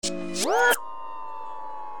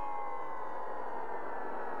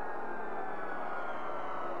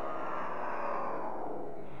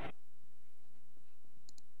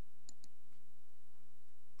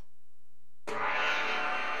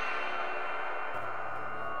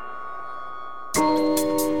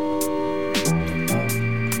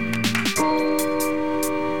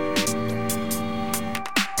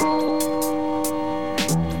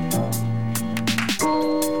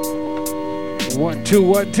One, two,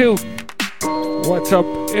 1, 2. What's up,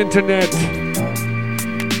 internet?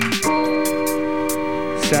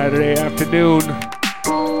 Saturday afternoon.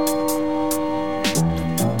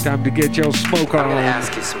 Time to get your smoke on. I'm gonna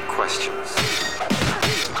ask you some questions.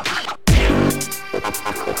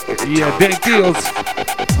 Yeah, Dank Deals.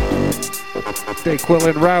 Dayquil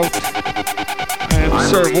en route. I am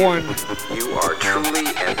Serve One. You are truly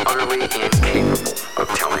and utterly incapable of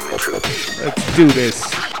telling the truth. Let's do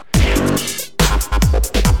this.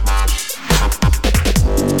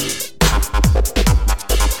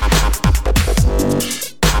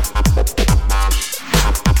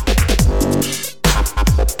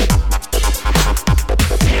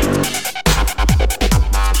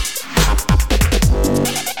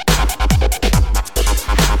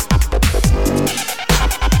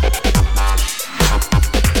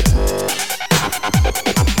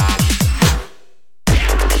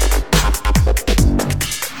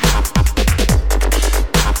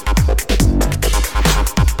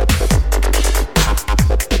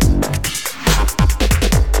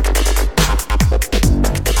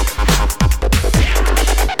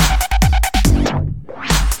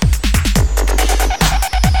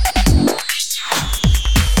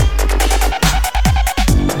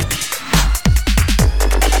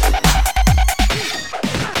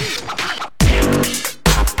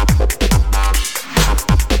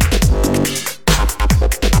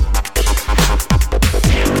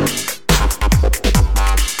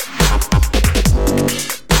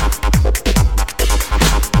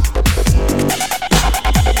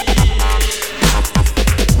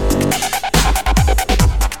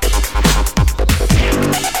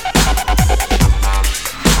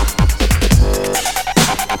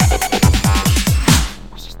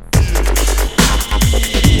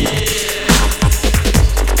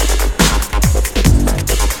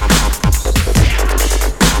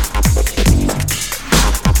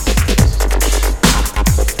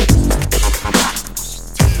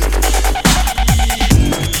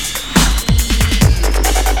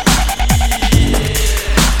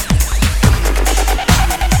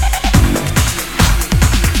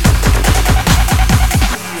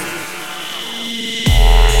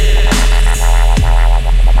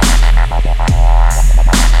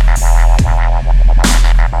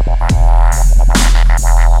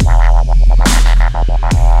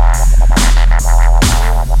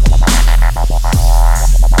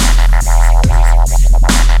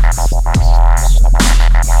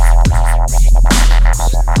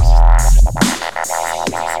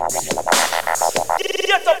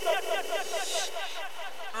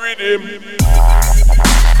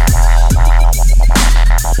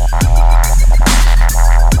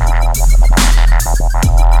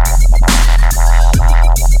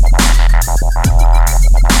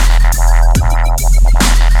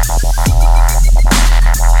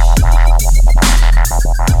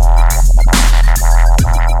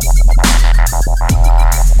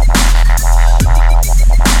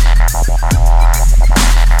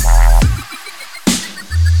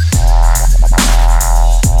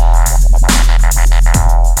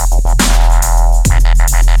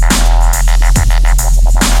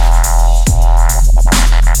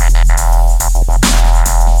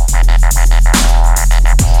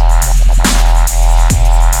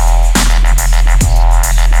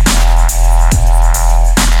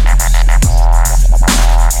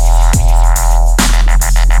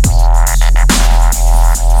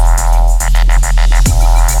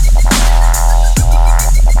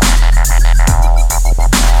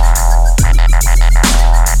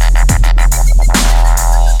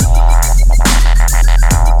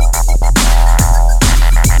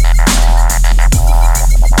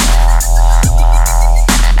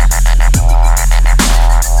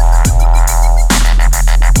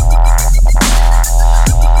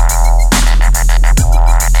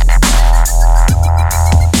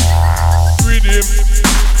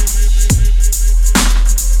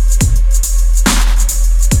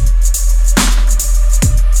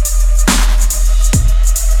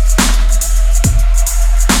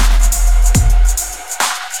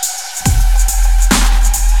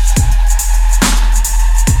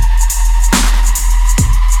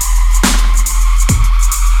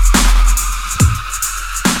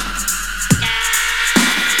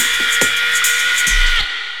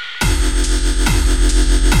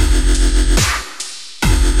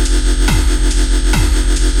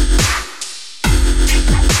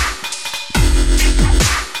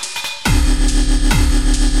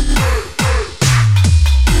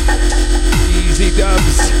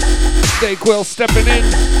 Quill stepping in.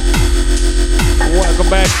 Welcome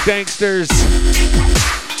back, Danksters.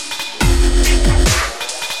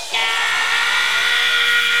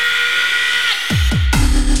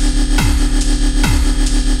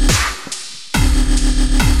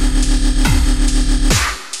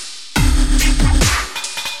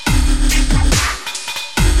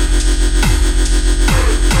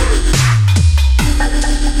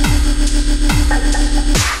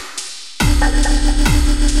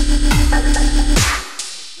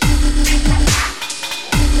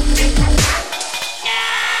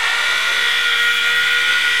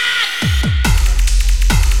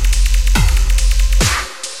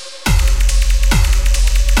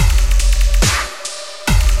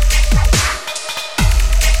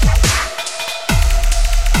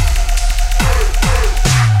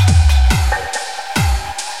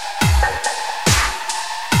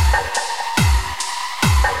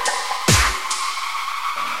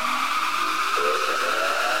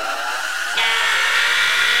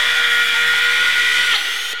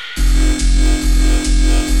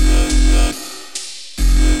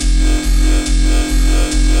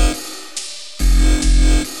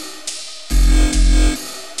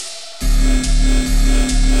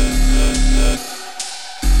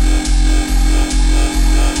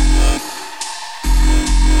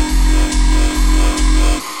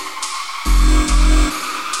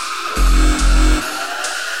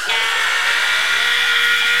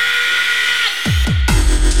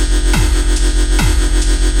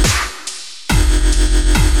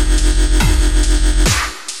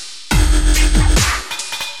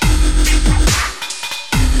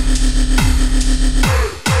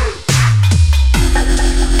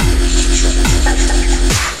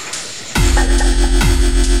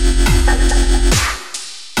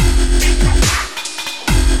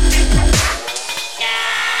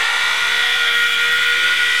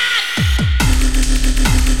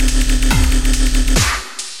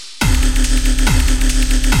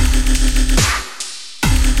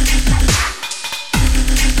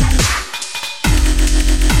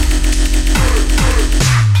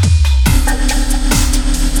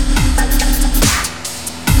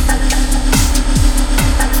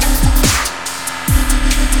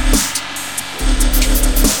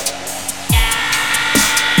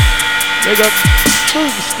 Big up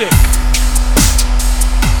Boomstick.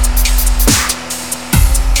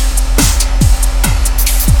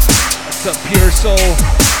 What's up, Pure Soul?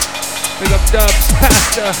 Big up Dubs,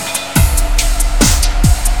 Pasta.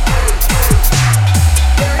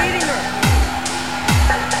 They're eating her.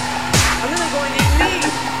 I'm really going to eat me.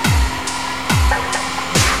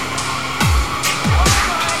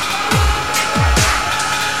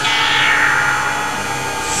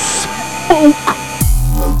 Smoke.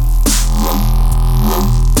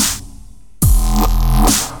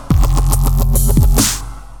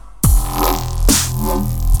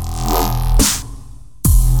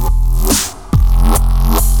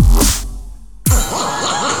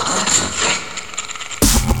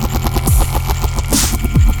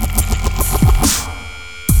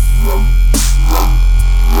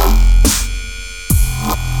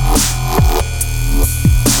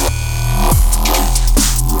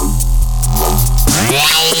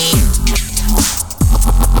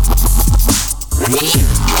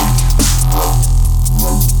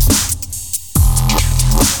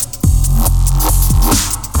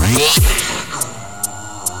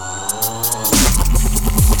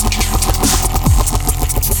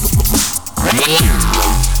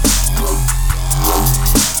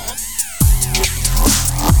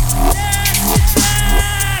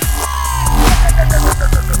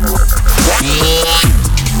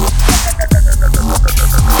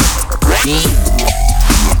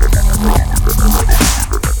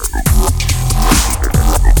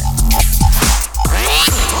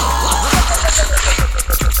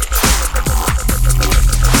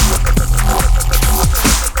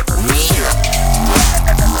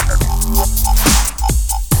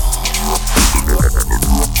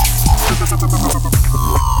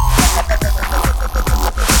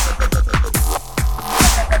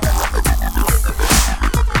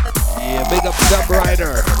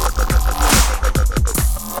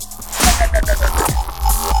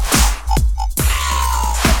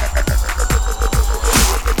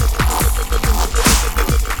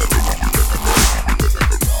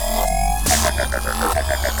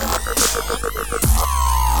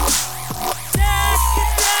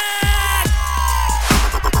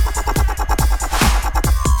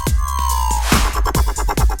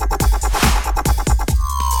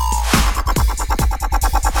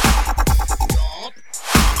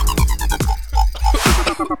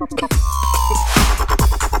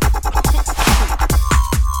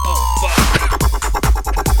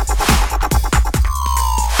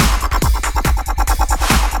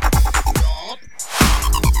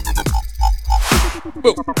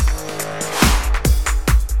 Boom.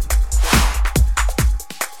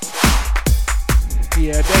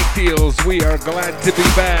 Yeah, Dank Deals, we are glad to be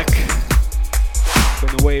back.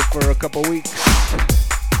 Been away for a couple weeks.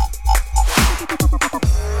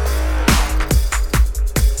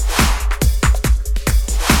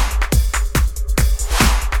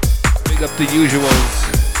 Big up the usuals.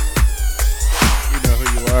 You know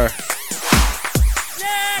who you are.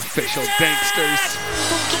 Official Danksters.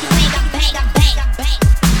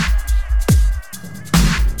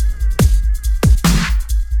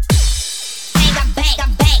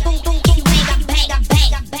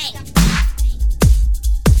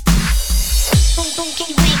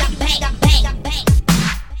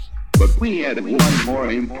 But we had one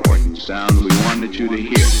more important sound we wanted you to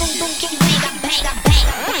hear.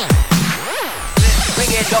 Bring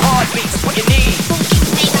in the heartbeats, what you need.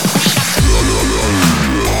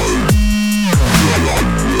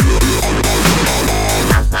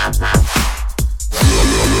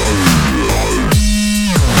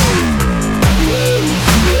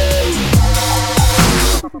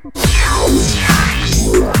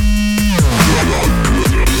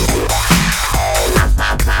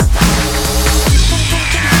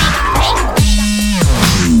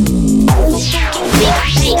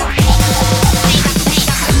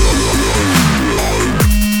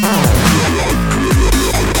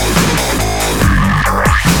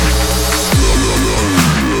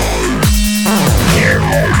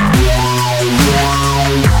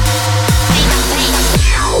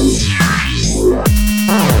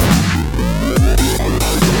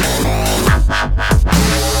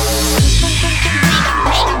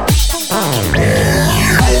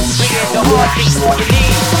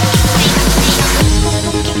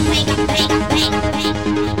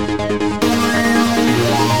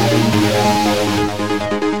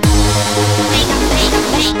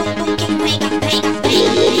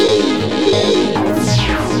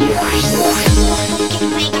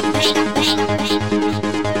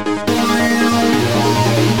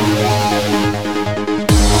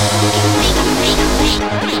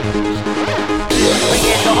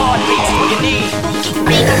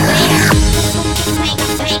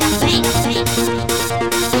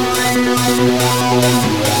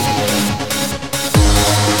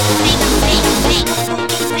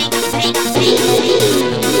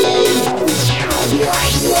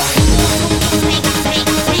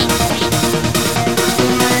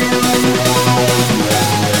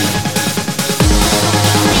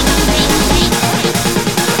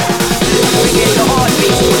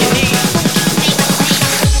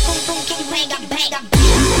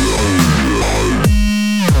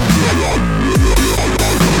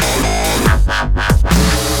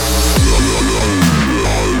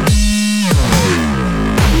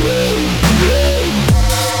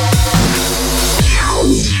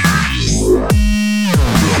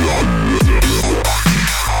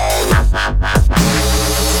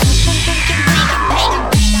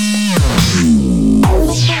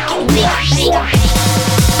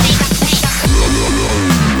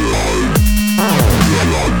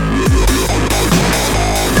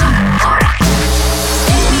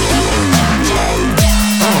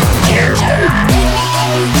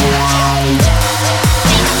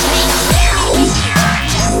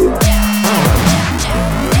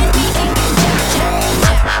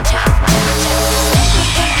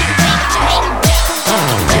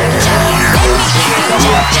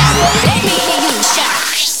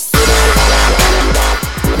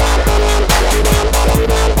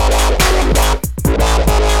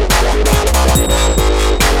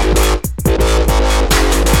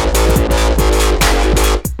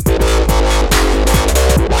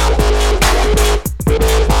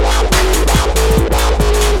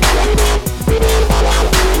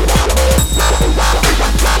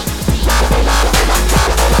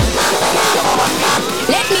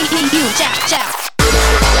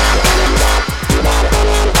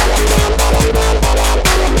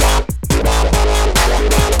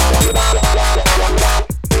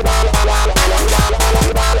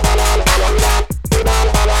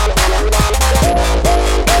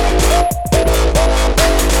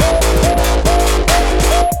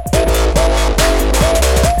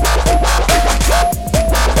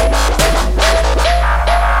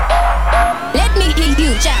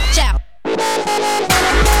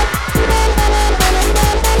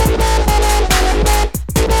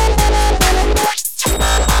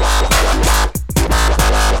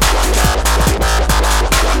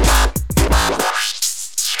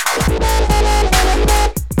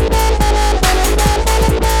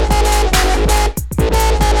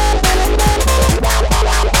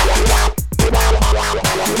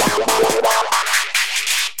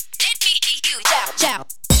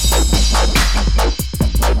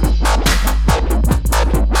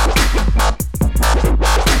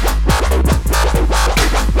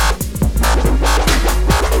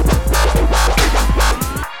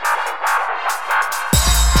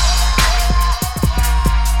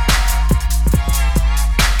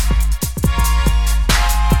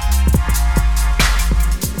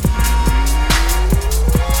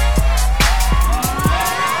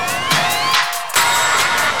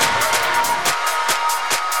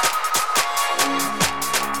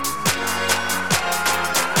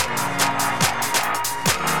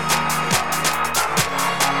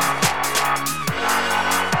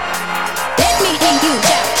 you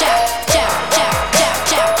jab, jab, jab, jab, jab,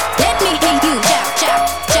 jab. Let me hear you jab, jab,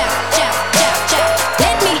 jab, jab, jab, jab.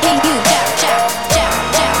 Let me hear you jab, jab, jab,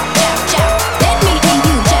 jab, jab, jab. Let me hear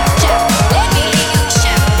you jab, jab. Let me hear you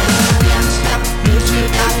shout.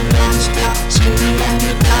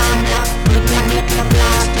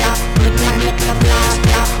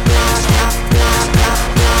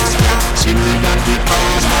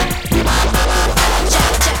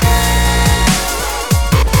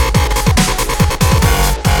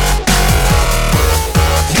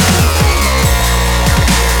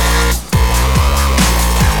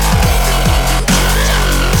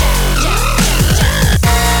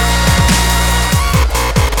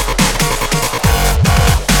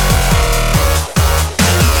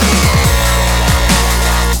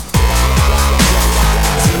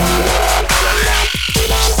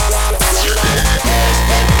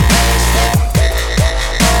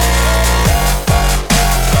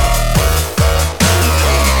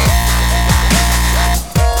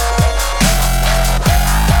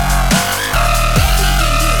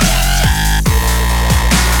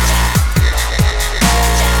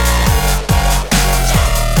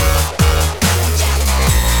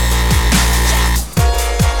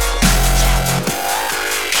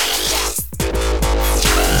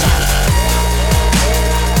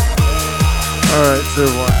 Alright, so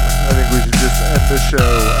everyone, I think we should just end the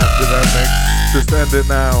show after that mix. Just end it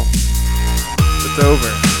now. It's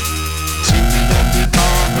over.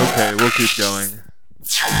 Okay, we'll keep going.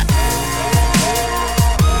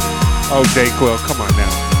 Oh, Dayquil, come on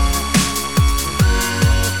now.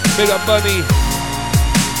 Big up, Bunny.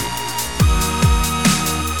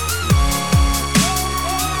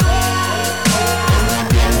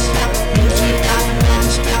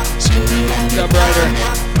 Big up, Ryder.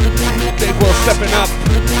 Dayquil stepping up.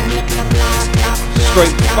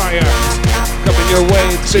 Straight fire. Coming your way.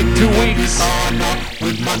 It's been 2 weeks.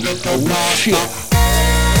 Oh, shit.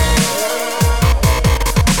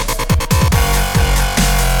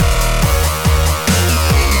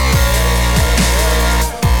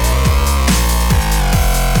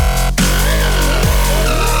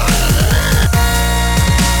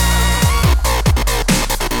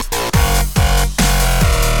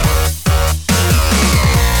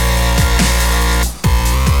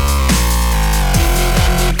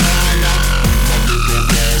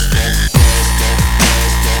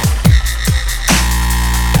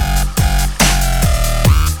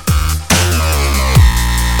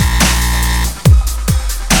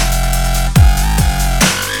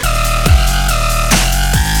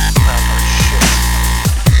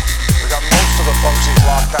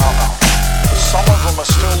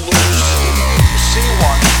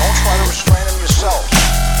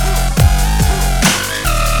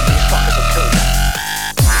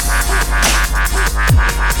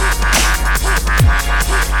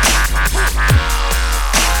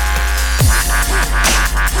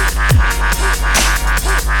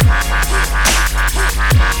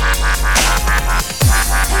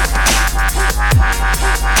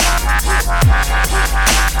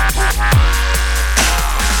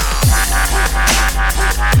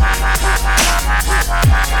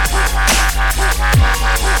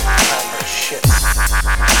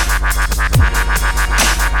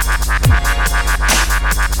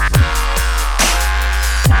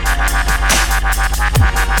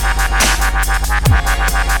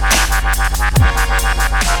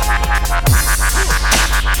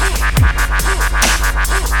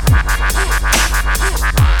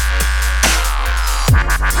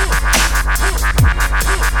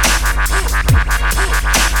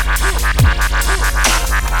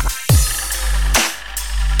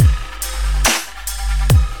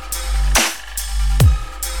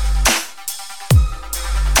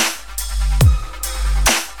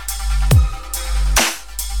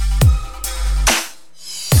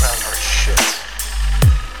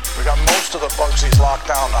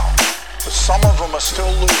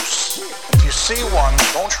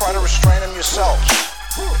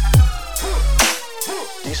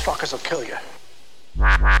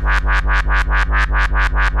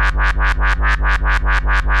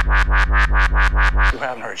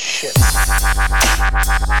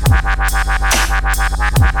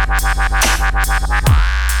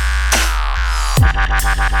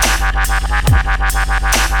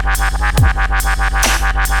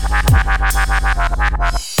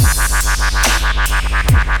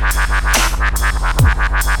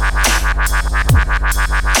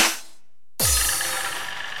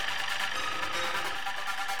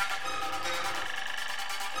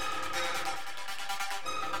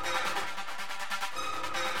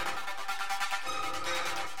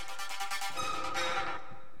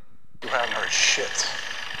 Shit.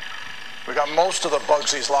 We got most of the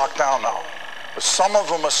Bugsies locked down now, but some of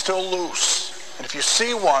them are still loose. And if you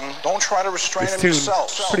see one, don't try to restrain This them tune's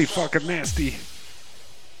yourself. pretty fucking nasty.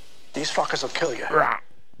 These fuckers will kill you. Rah.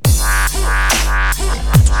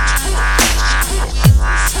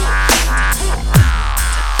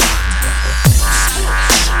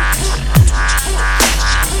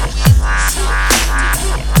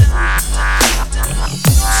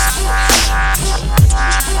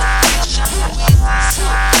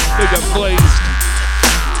 Big up Blazed.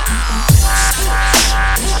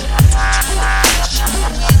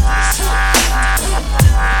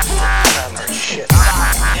 Shit.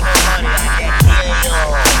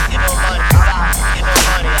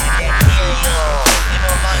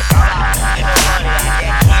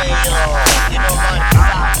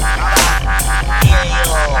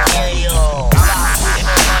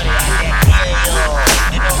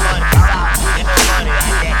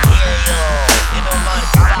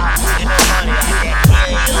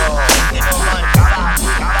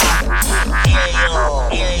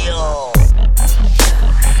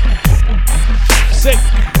 Sick.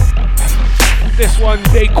 This one,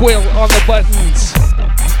 Dayquil on the buttons.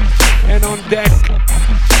 And on deck.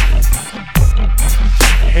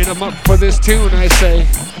 Hit 'em up for this tune, I say.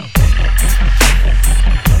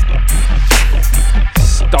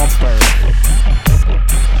 Stomper.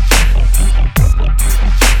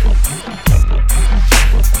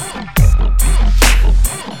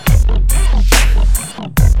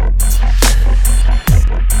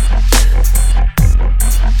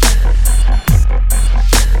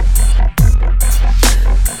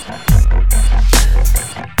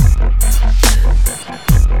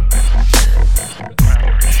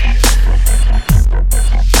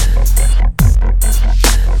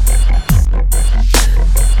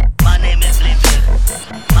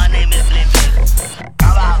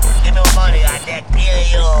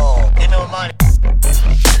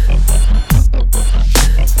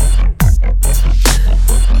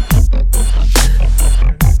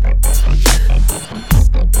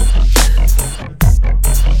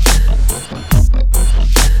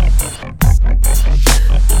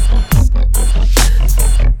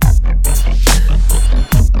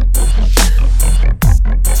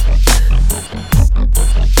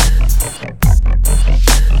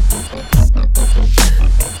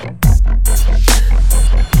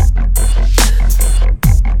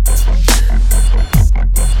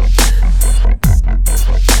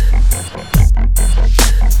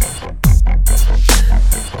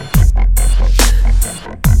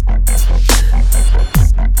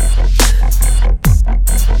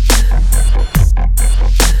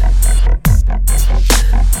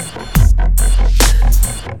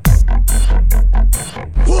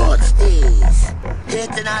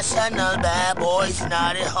 International bad boys,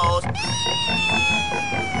 naughty hoes.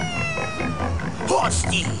 What's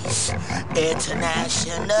these?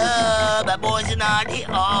 International bad boys and naughty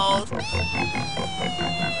hoes.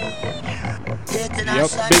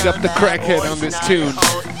 Yep, big up the crackhead on this tune.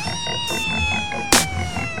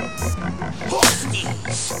 What's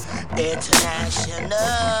these? International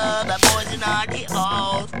bad boys and naughty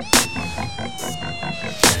hoes.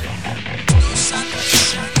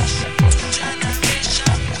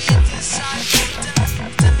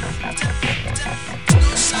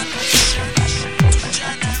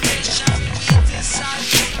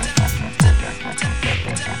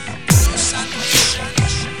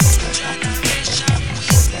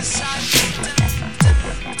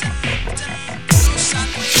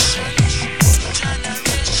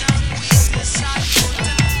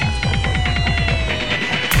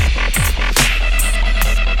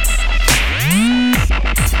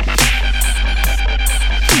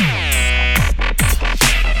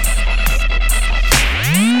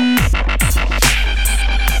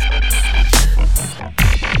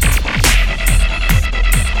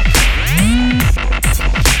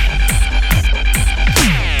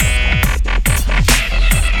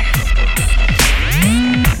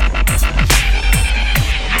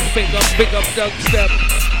 Big up dubstep.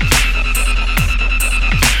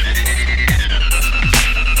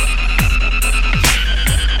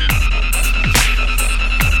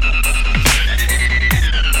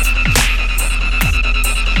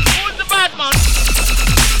 Who's the bad man?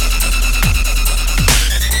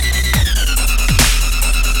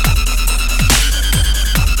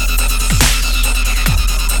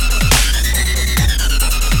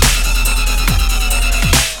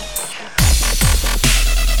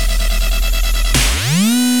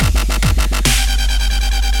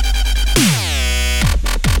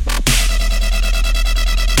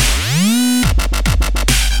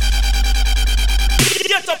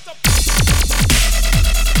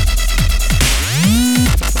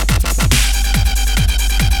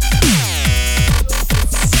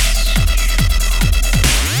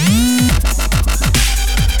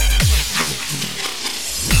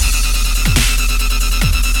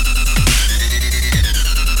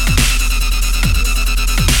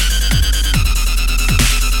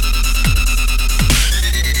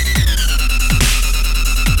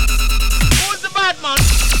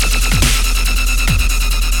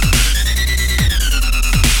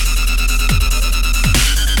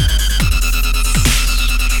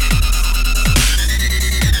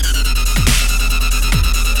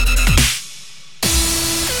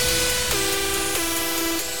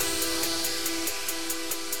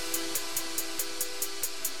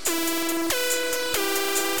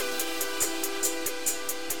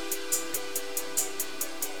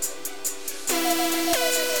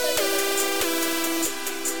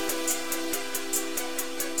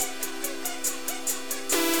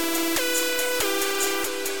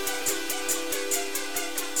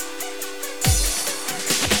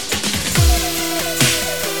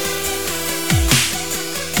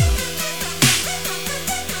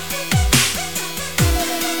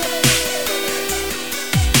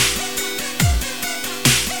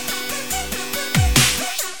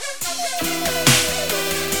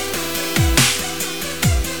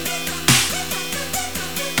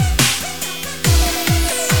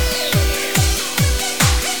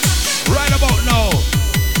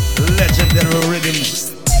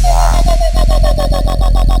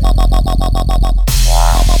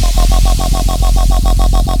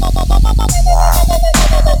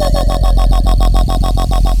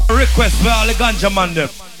 request for all the ganja man them.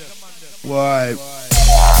 Why?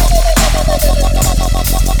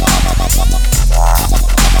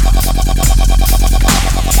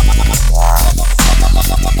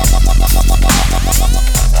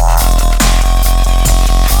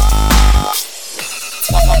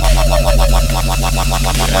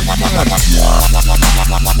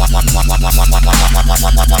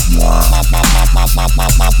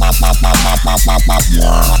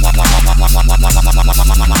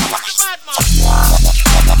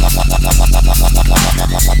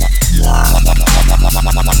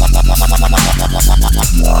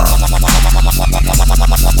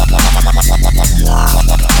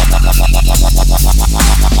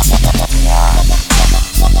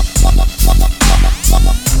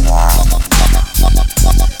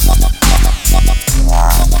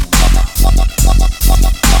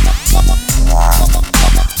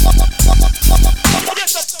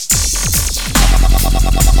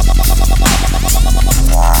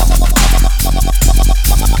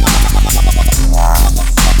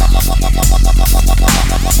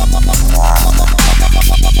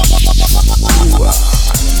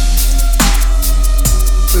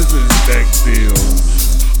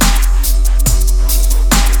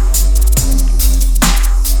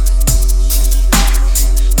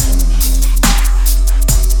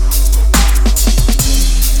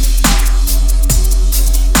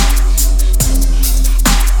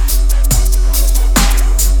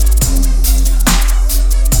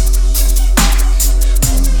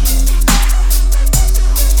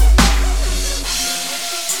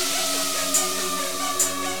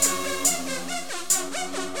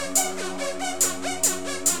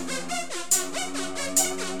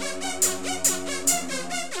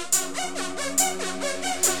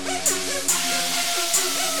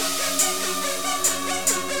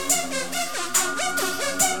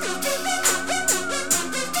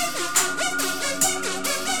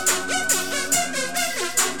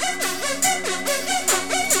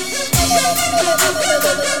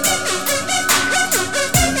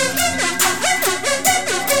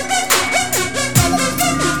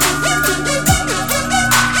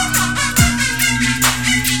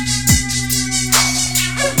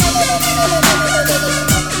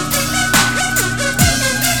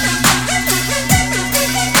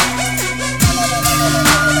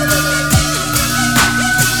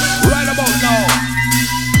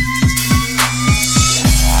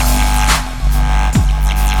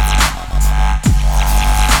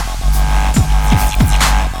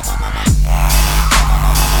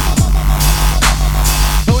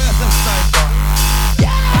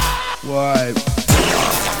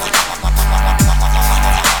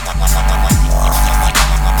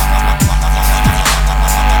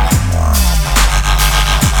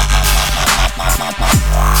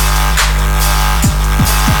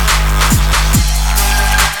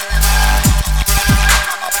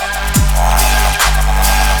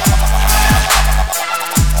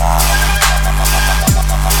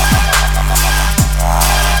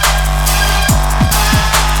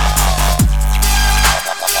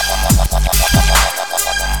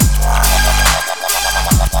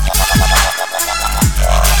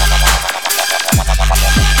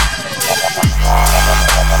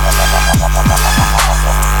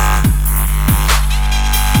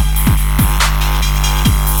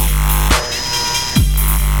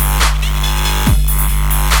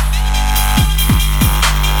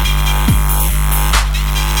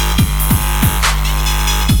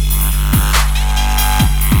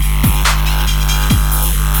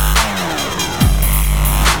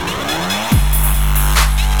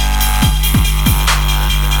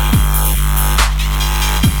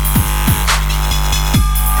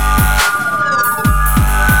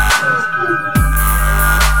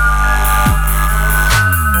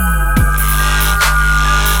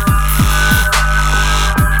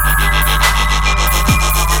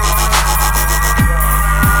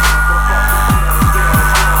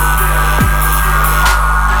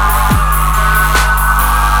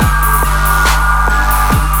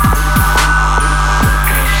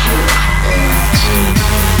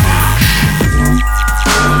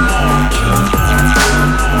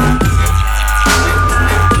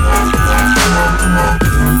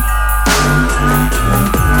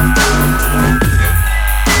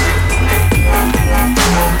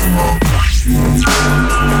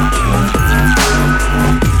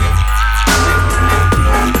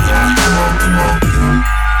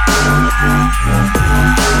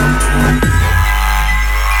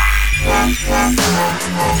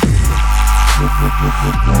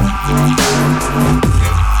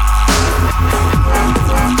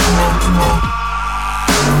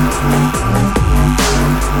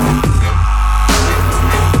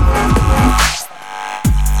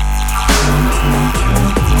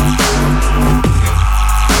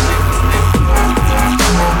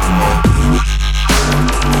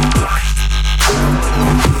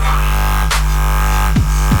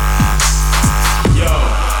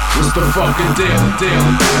 What's the fucking deal? Fucking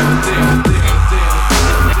deal.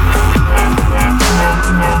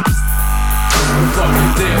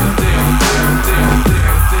 Fucking deal.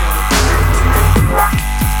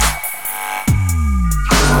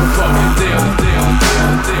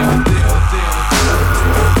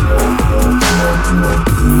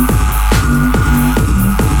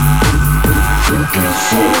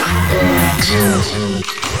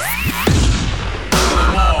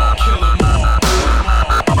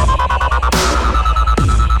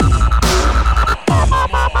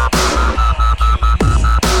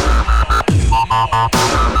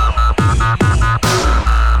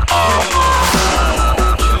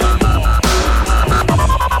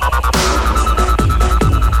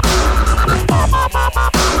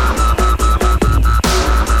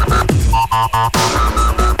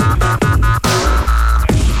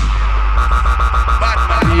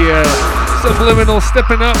 Subliminal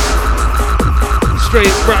stepping up.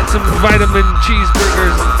 Straight brought some vitamin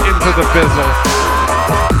cheeseburgers into the bizzle.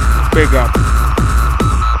 Big up.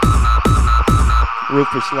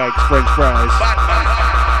 Rufus likes French fries.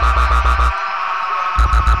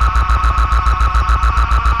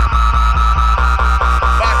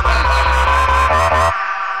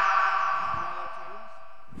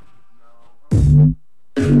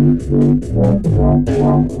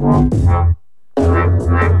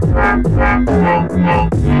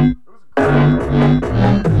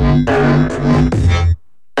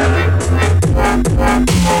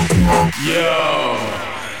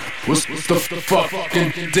 What's the fucking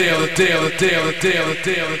deal?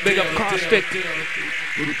 Big up Caustic.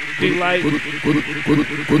 D-Light.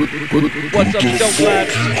 What's up, Dope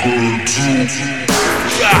Labs?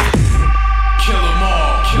 Kill 'em all.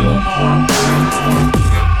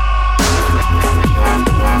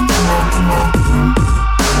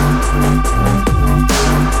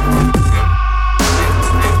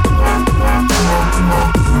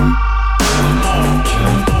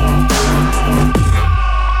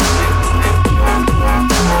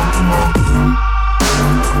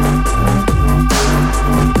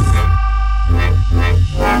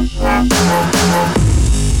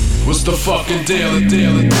 What's the fucking deal?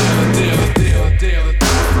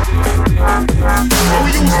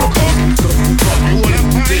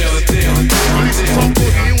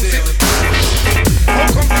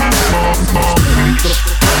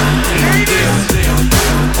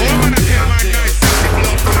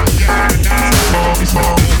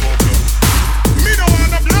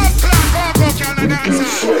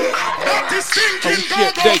 We use the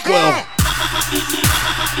Dayquil.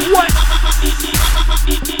 What?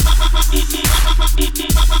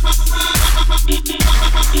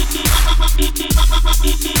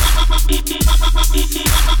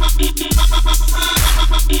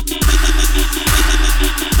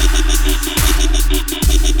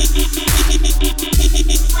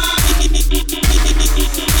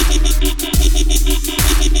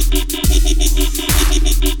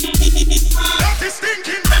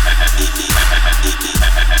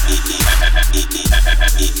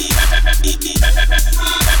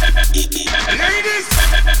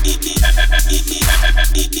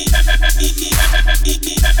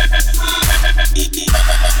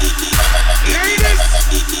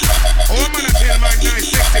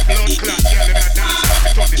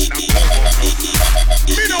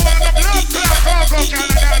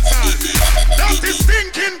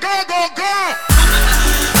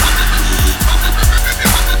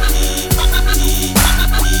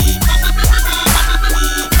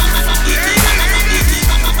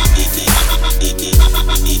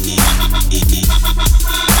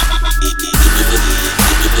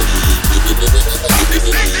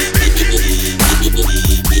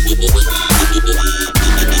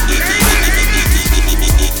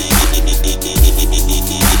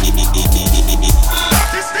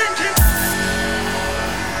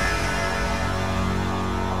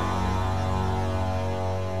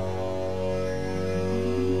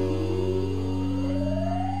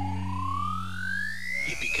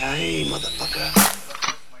 Yippee-ki-yay, motherfucker.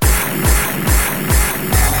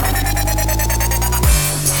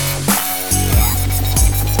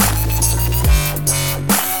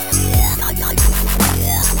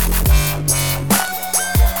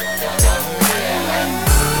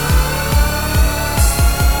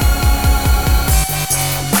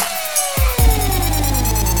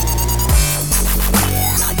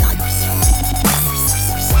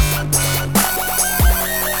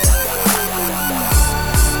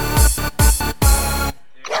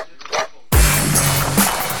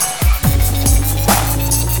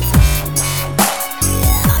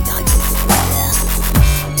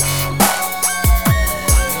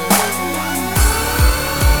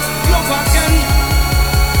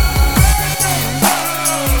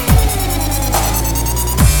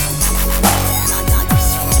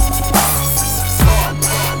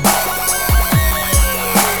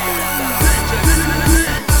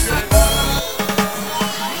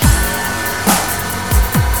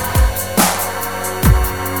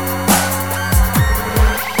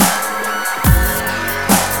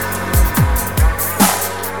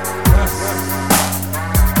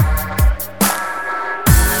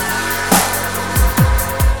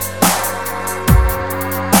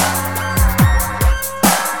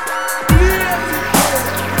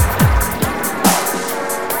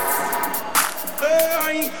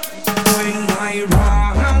 When I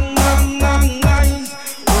rise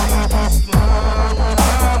this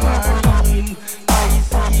morning, I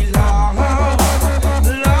see love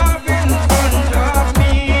in front of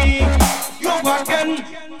me. You again.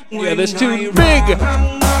 Yeah, this tune big.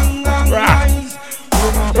 Rah.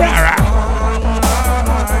 Rah, rah.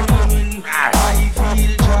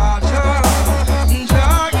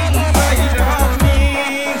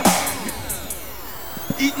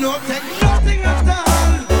 It no take nothing at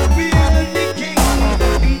all. We are the king.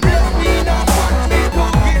 Bless me now, watch me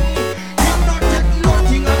walking. It no take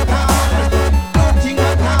nothing at all. Nothing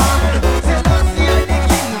at all. Selassie I the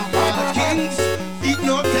king of all kings. It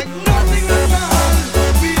no take nothing at all.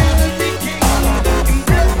 We are the king.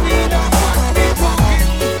 Bless me now, watch me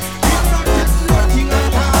walking. It no take nothing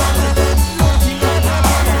at all. Nothing at all.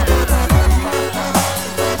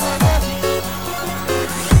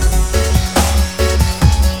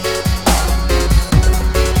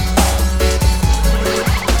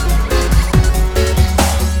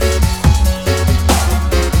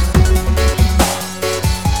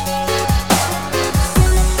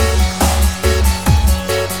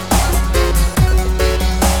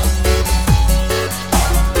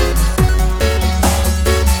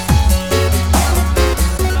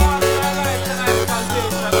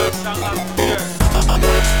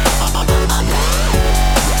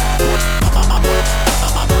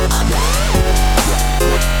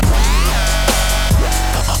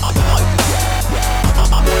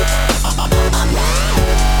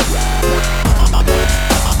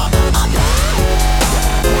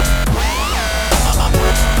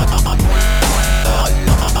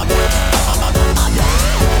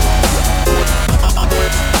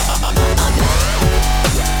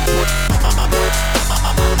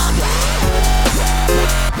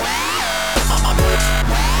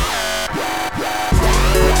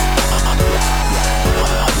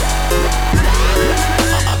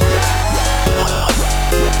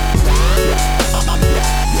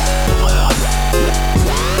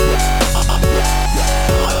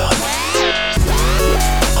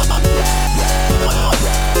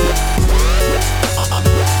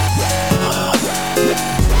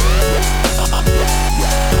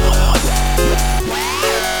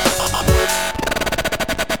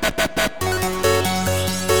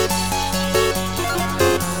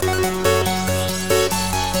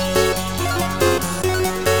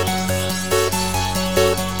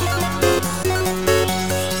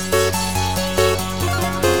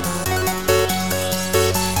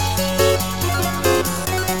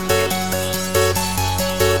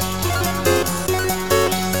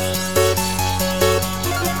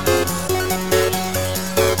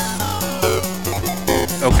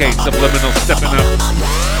 Okay, Subliminal stepping up.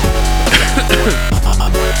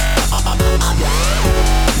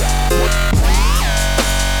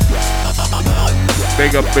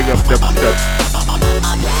 Big up dubstep. Big up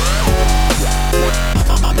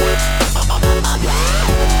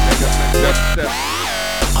dubstep.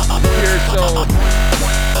 Pure soul.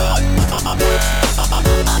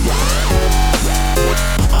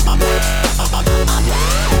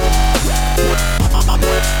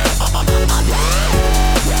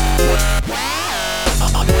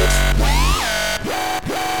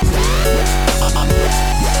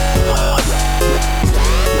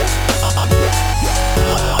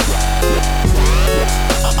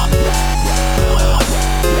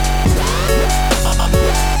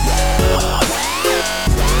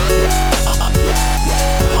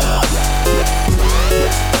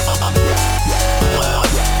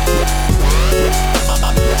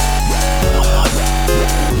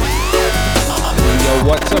 Yo,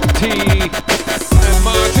 what's up, T and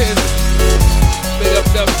Martin? Big up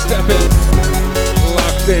dubstepping,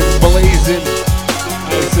 locked in, blazing. I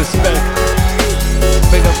suspect.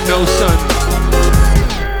 Big up No Sun.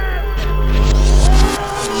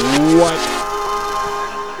 What?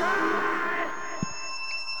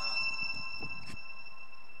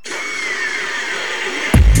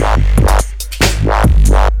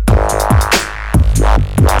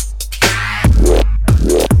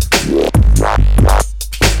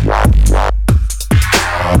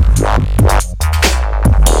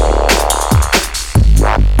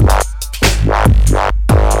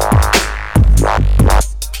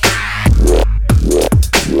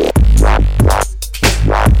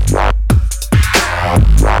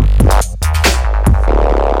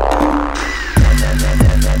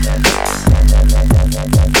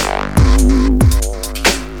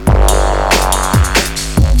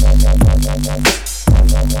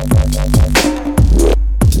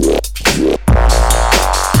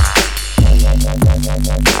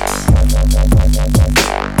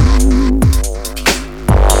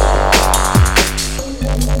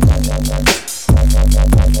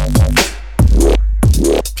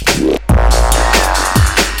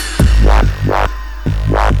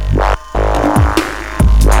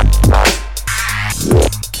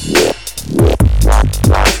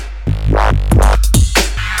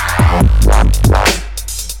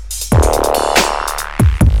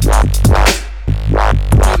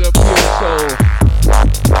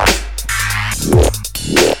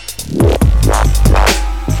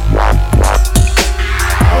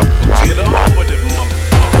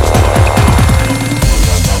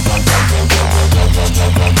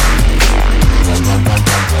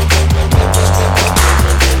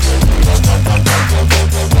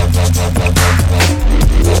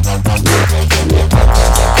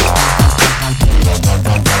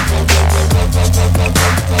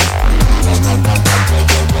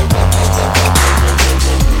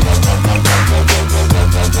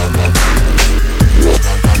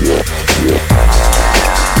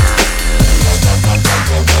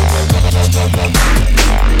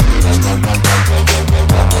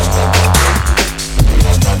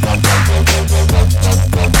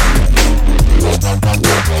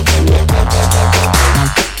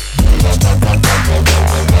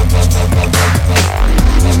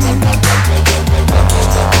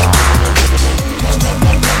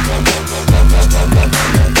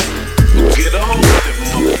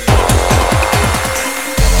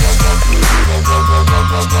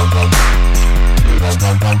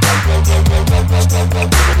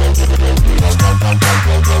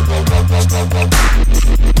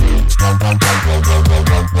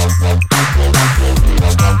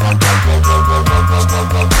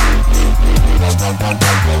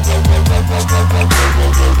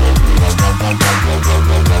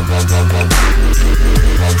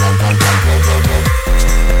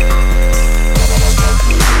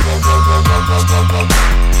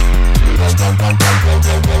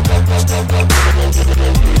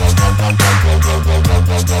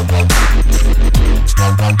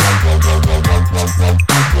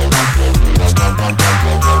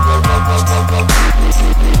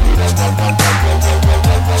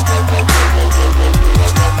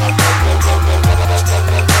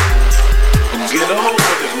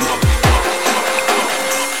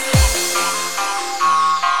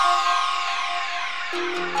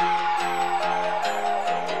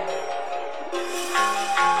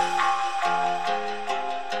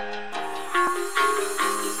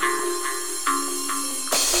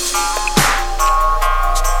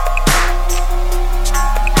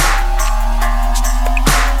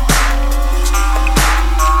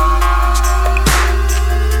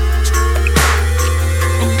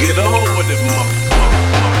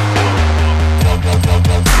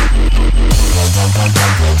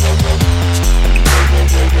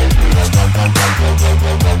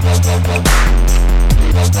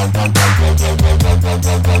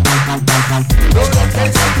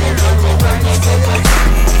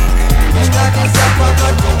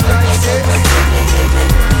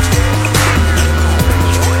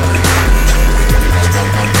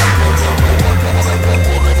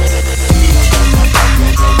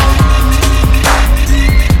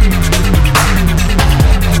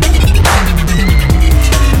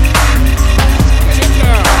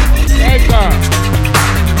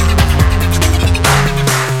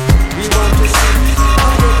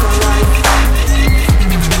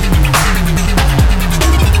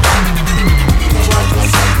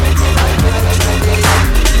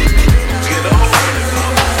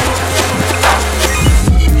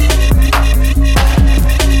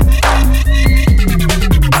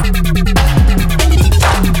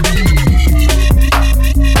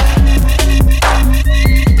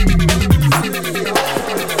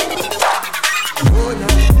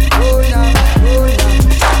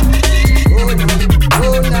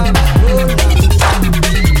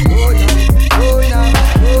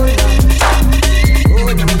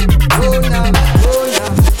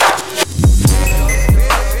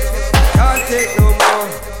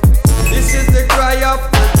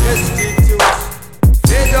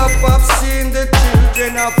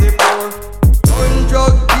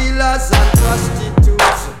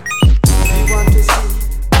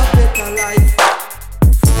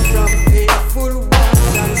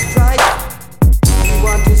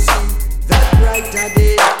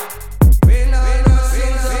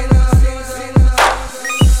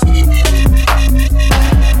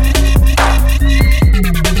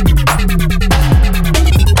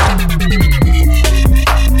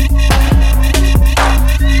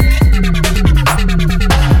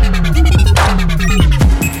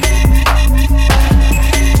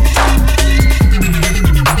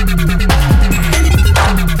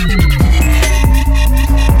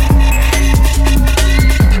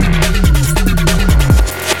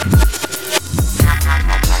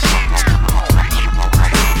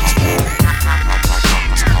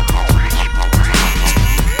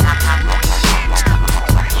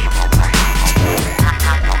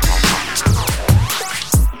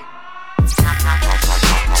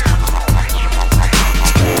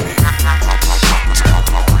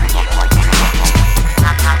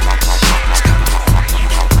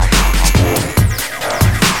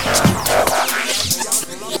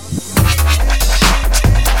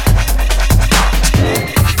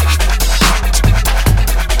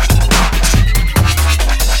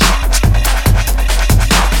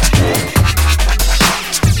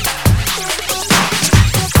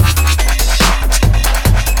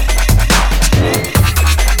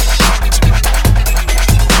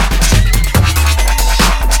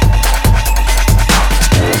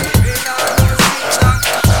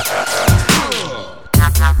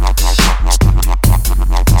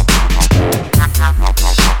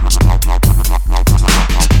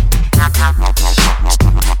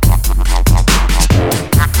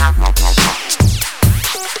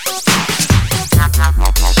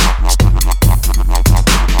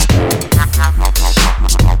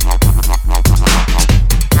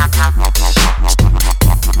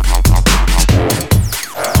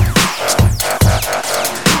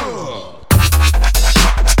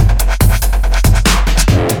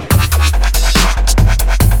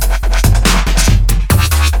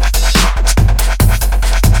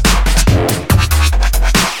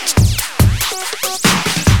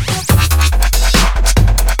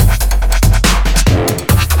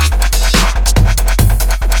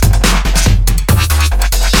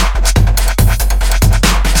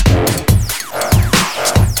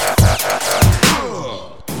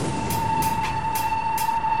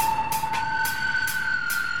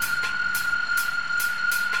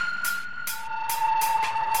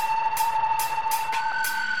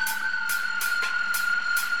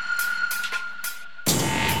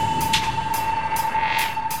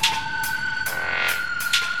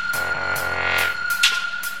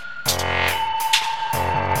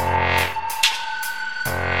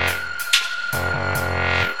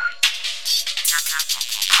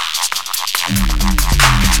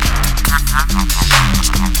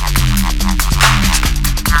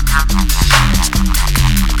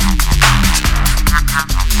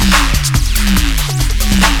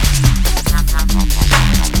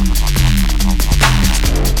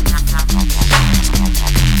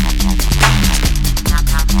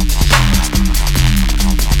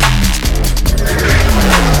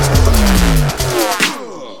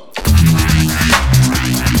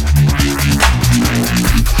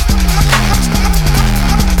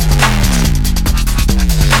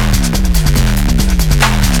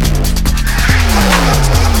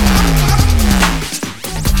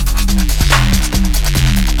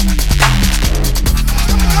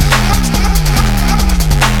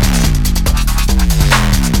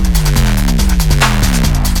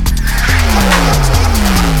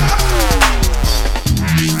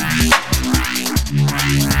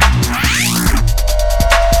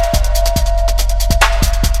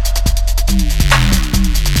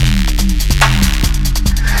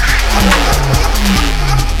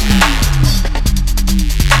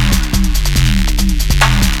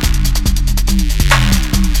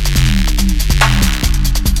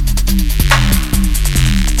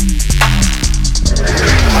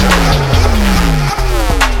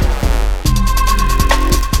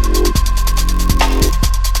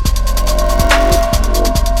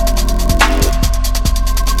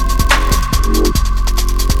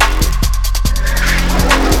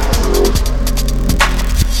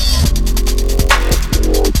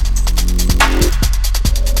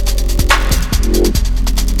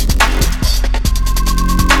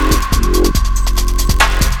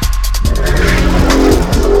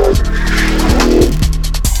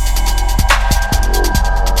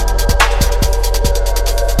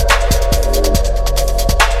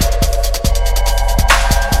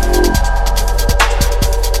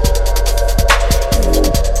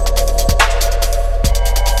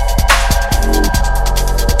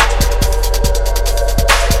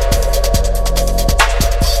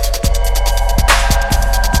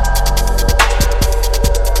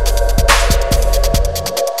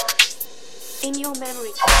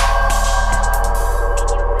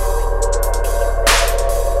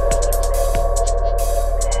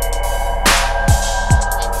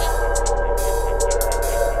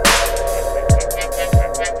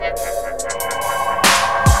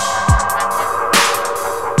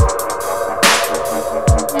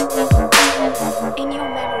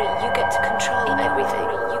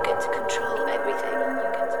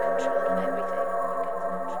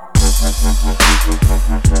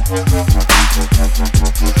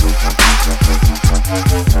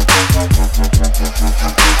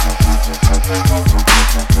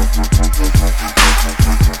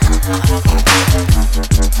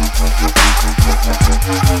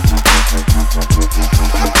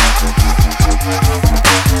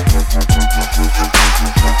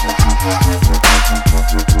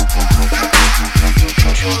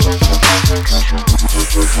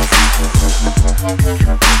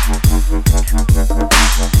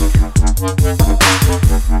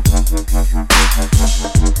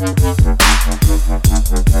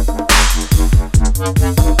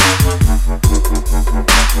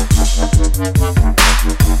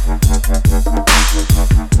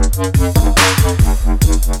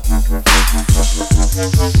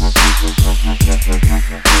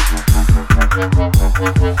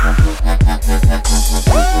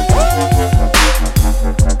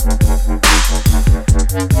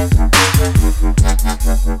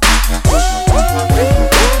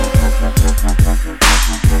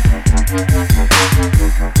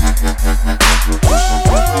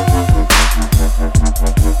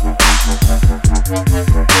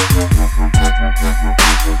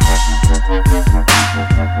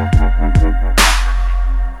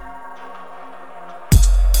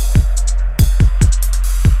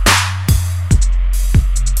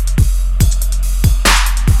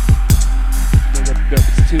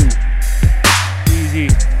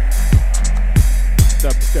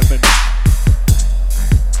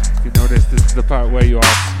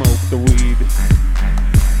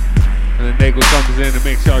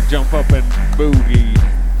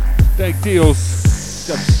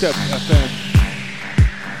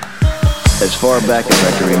 As far back as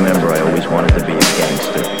I can remember, I always wanted to be a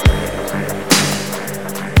gangster.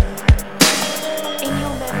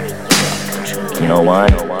 You know why?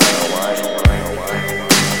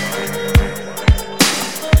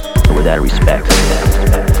 With that respect.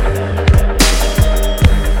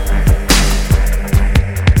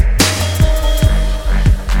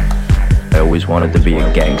 I always wanted to be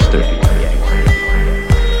a gangster.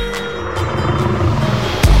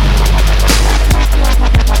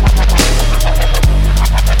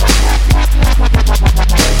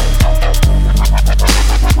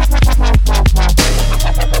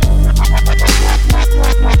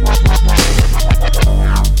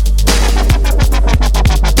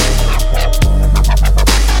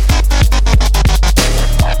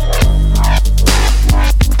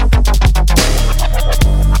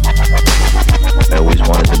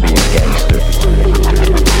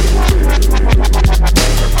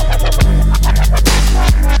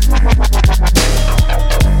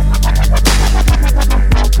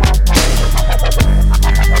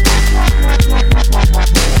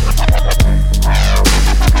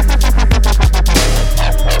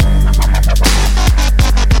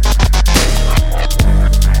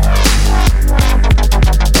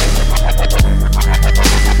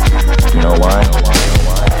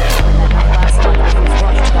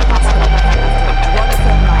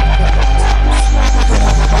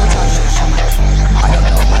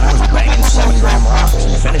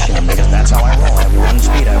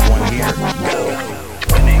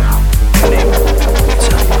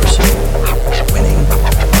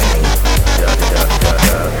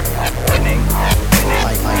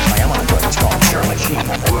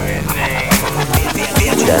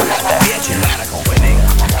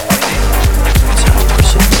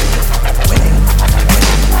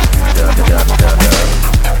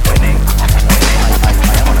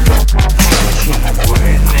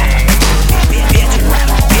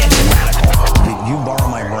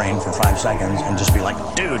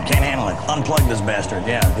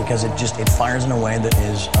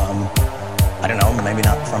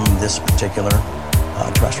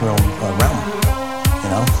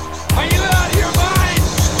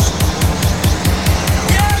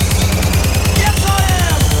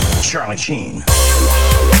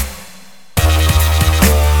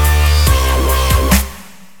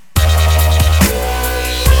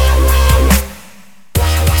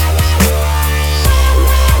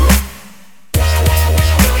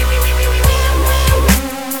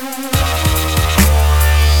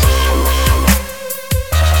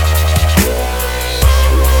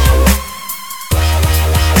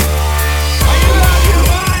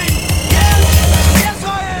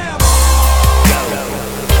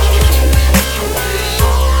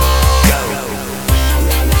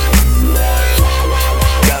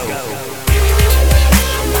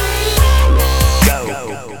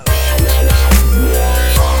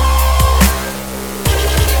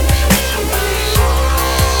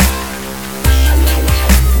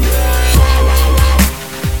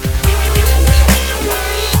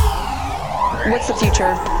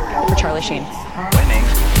 future for Charlie Sheen. Winning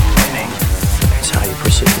is how you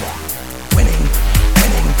proceed. Winning.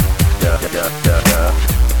 Winning.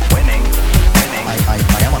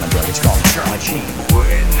 I am on a drug. It's called Charlie Sheen.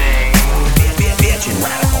 Winning. Bitchin'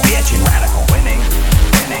 radical. Winning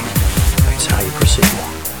is how you proceed.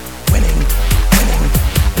 Winning. Winning.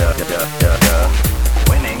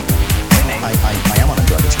 I am on a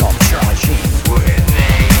drug. It's called Charlie Sheen. Winning.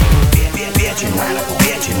 Bitchin' radical.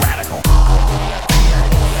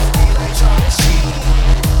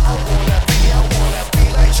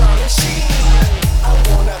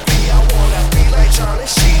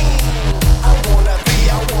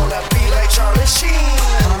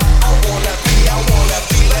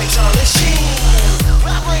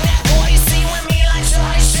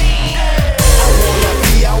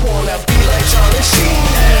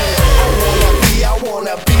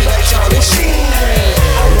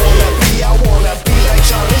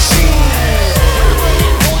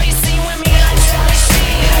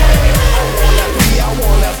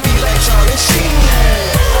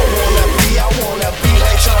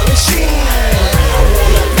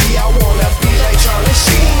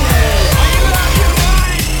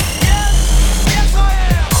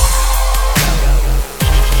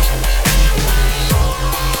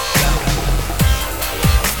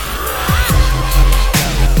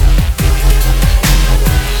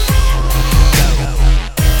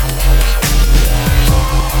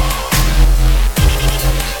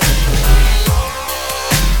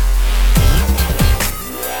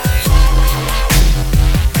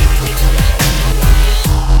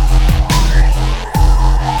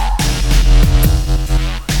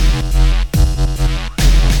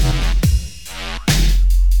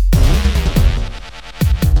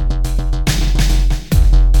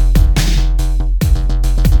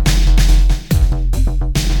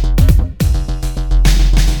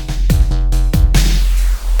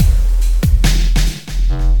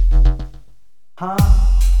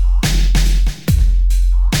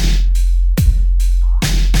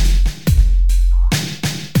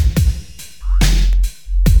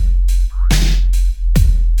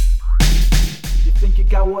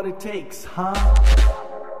 What it takes, huh?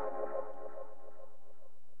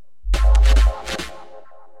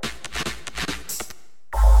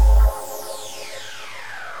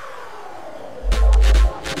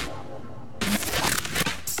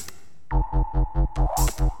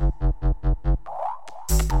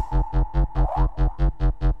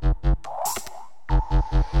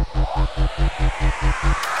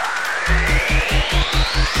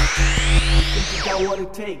 You think you got what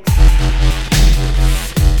it takes?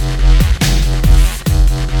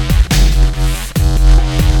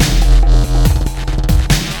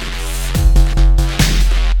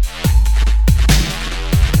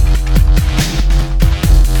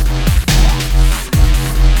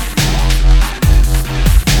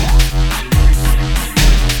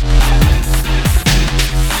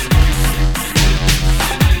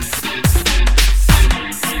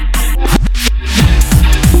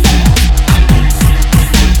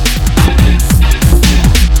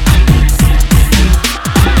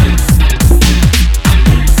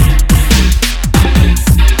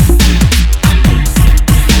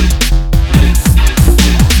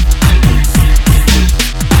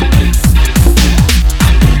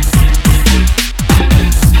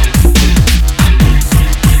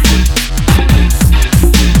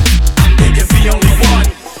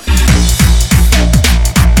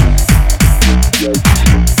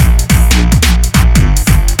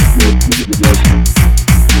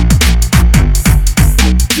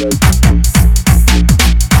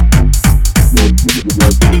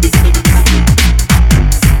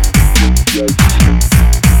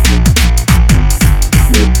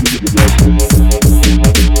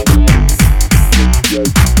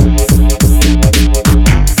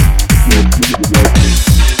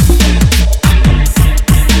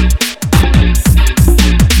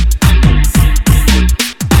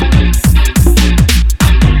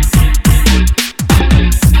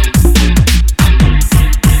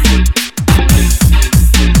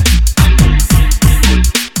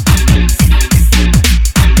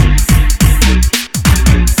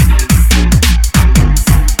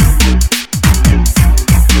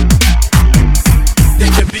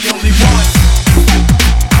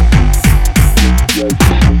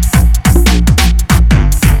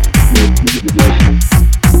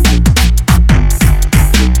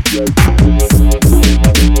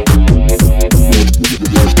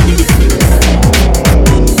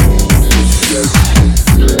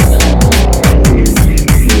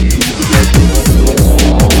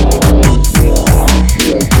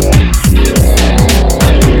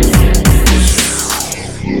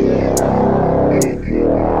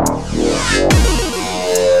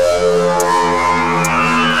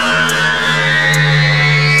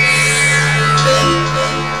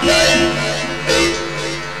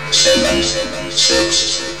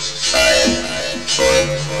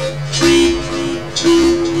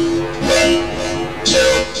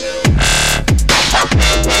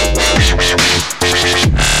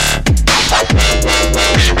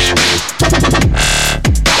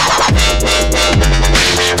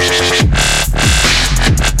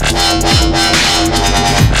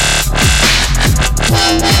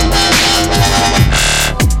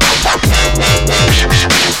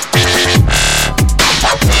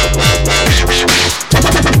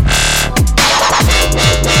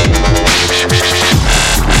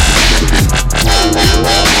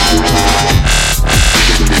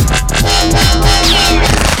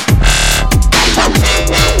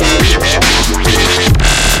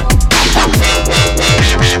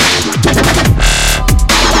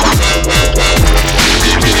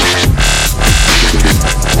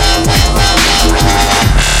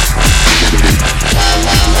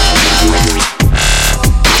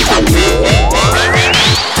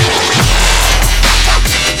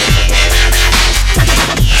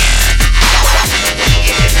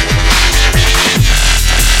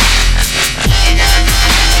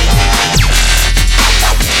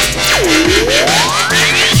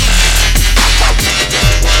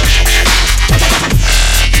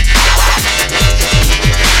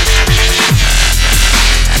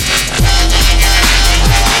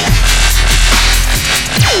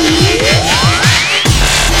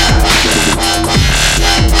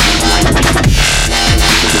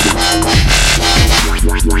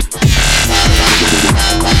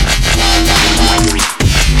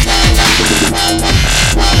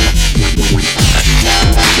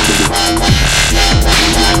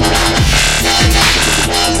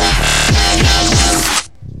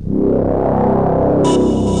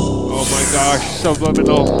 gosh,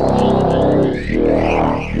 Subliminal.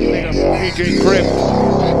 Big up DJ Crypt.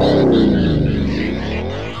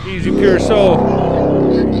 Easy Pure Soul.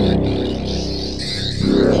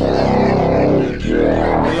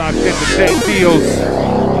 Locked into St. Deals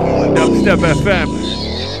on Dubstep FM.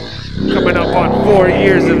 Coming up on 4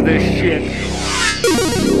 years of this shit.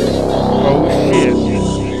 Oh shit.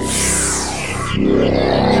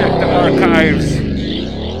 Check the archives.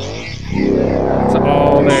 It's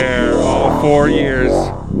all there, all 4 years.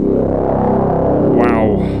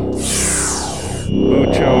 Wow.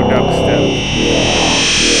 Mucho dubstep.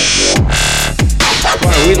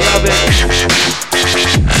 Wow, we love it.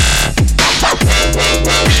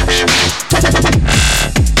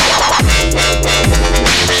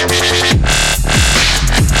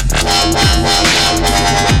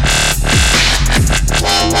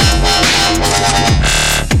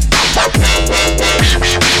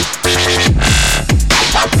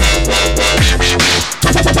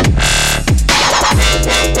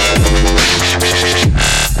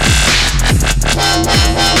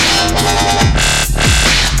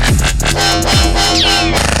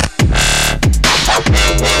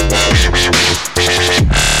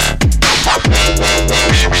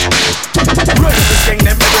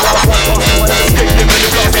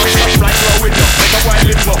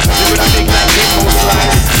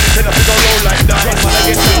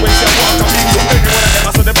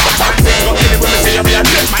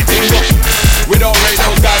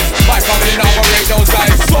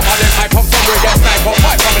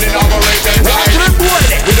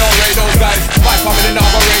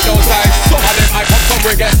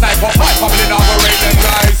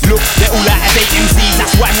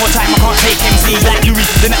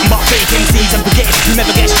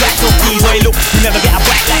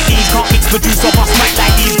 Produce up a smack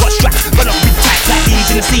like these. Got straps, got a big tight like these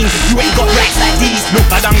in the scene. You ain't got racks like these. Look,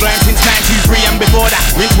 I done grind since 923 and before that.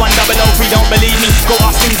 Rinse 1003, don't believe me. Go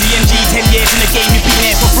ask Stingy NG, 10 years in the game, you've been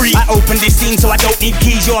here for free. I opened this scene so I don't need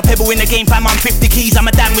keys. You're a pebble in the game, fam, I'm 50 keys. I'm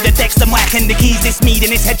a Dan with a Dexter mic and the keys. This me,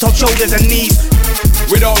 then it's head, top, shoulders and knees.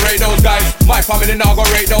 We don't rate those guys. My family now go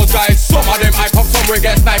rate those guys. Some of them I pop, some we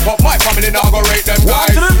get snipe up. My family now go rate them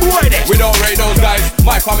guys. We don't rate those guys.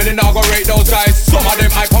 My family now go rate those guys. Some of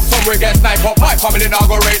them I pop, some we get snipe up. My family now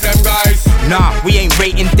go rate them guys. Nah, we ain't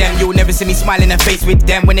rating them. You'll never see me smiling and face with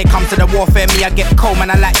them. When it comes to the warfare, me I get cold,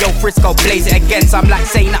 man. I like yo Frisco, blaze it again. So I'm like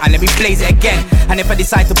saying that, let me blaze it again. And if I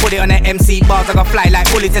decide to put it on an MC, bars I gotta fly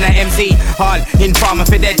like bullets in an MC. Hard, in farmer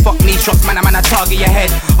for dead. Fuck me shots, man, I target your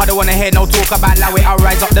head. I don't wanna hear no talk about low it. I'll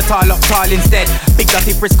rise up the tar instead. Big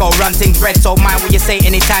dirty Frisco, run things red. So mind what you say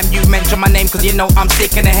anytime you mention my name, cause you know I'm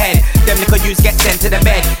sick in the head. Them little youths get sent to the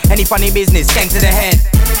bed. Any funny business, gang to the head.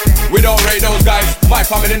 We don't rate those guys. My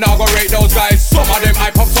family now go rate those guys. Some of them I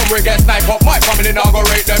pop, some we get snipe up. My family now go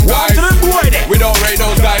rate them guys. We don't rate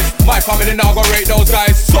those guys. My family now go rate those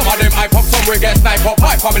guys. Some of them I pop, some we get snipe up.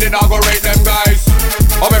 My family now go rate them guys.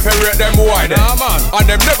 I'm if I rate them boy then. Nah, man. And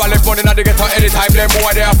them never left money now they get on anytime. Them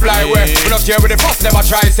boy they a fly away. We not care with the fuss never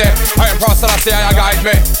try say. I am proud I say I guide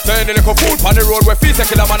me. So any little food on the road where feet a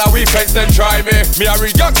killer man a weekends then try me. Me a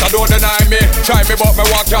real gangster don't deny me. Try me but me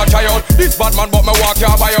walk can't try out. This bad man but me walk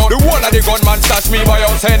can't buy out. The whole of the gunman stash me buy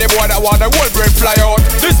out. Say any boy that want the whole brain fly out.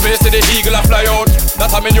 This me see the eagle a fly out.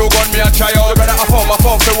 That's a me new gun me a try out. The brother a form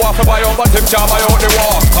for walk for buy out. But him can't buy out the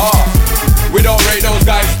war. We don't rate those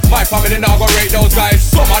guys. My family now go rate those guys.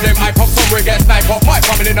 Some of them I pop, some we get snipe up. My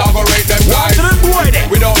family now go rate them guys.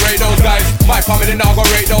 We don't rate those guys. My family now go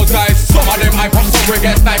rate those guys. Some of them I pop, some we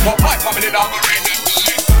get snipe up. My family now go rate them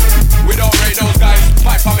guys. We don't rate those guys.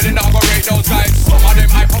 My family now go rate those guys. Some of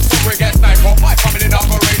them I pop, some we get snipe up. My family now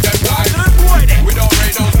go rate them guys. We don't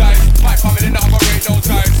rate those guys. My family now go rate those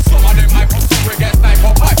guys. Some of them I pop, some we get snipe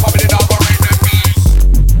up. My family now go rate them guys.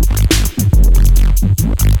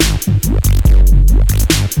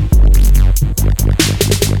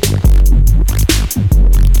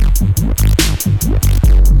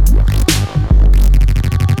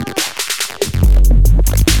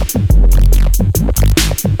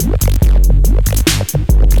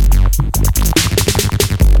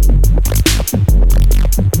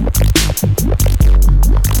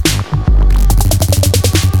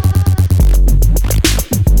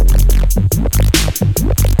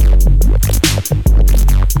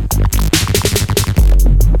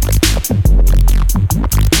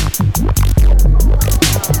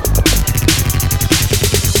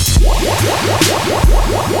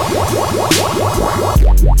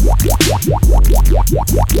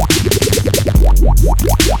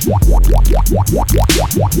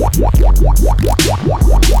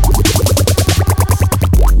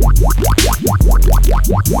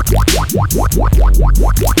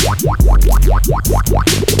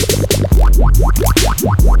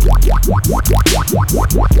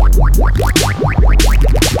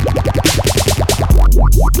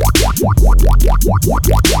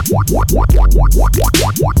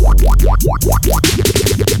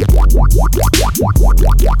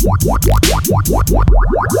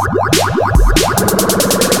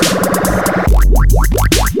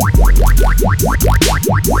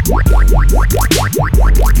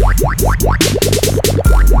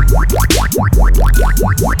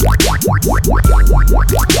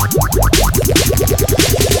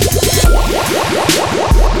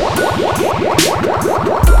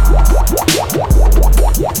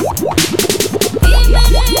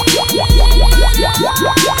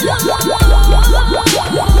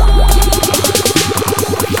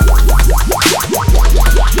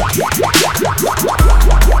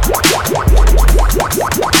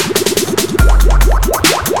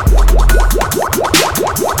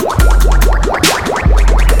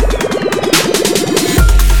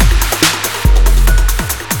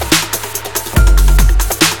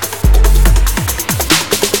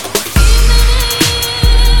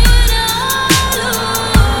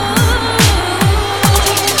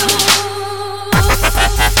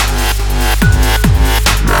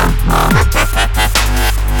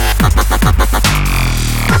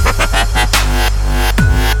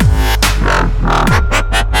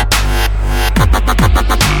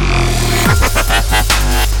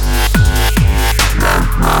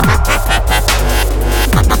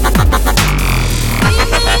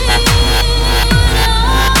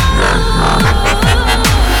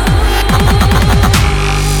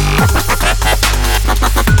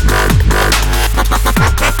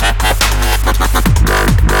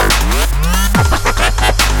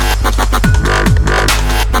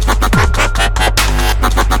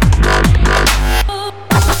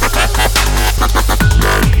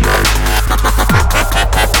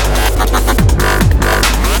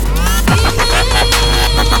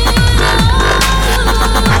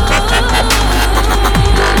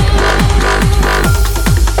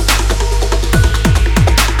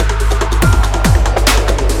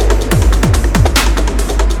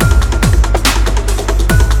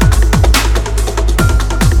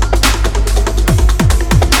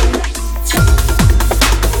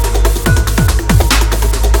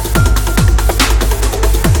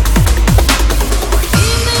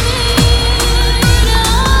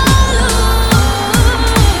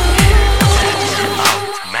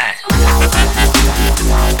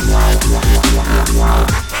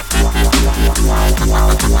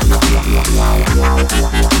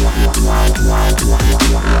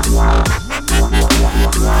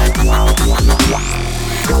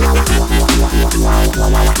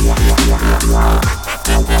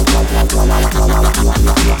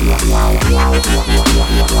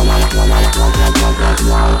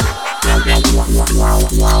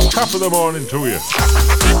 Top of the morning to you.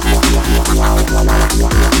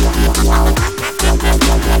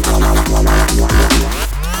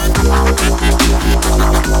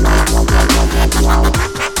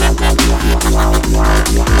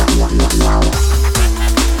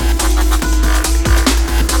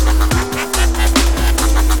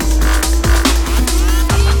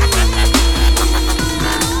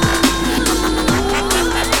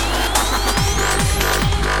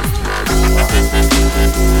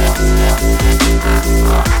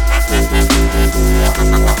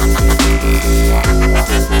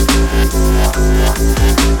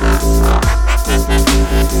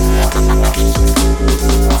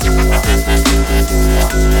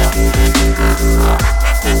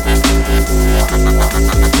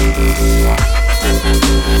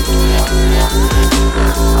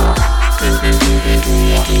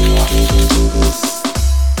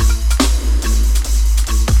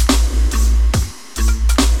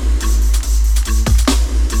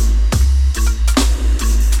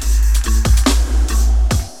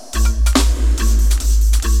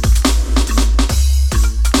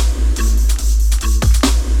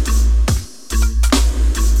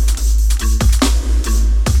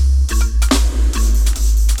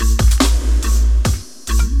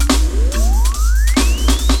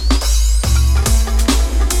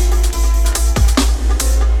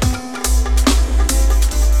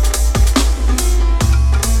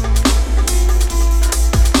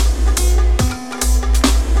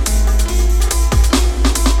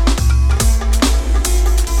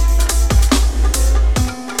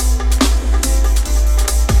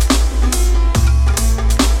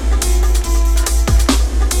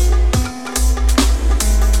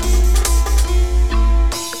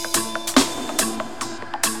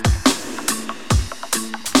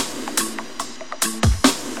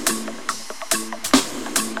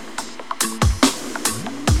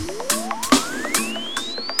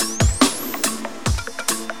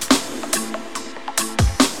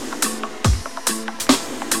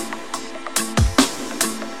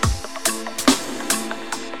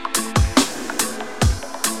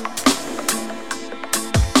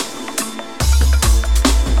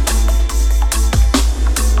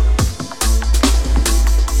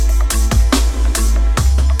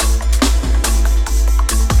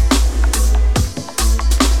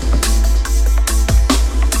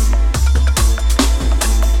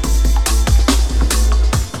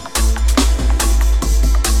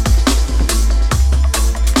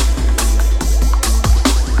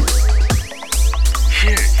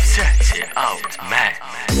 it out, man.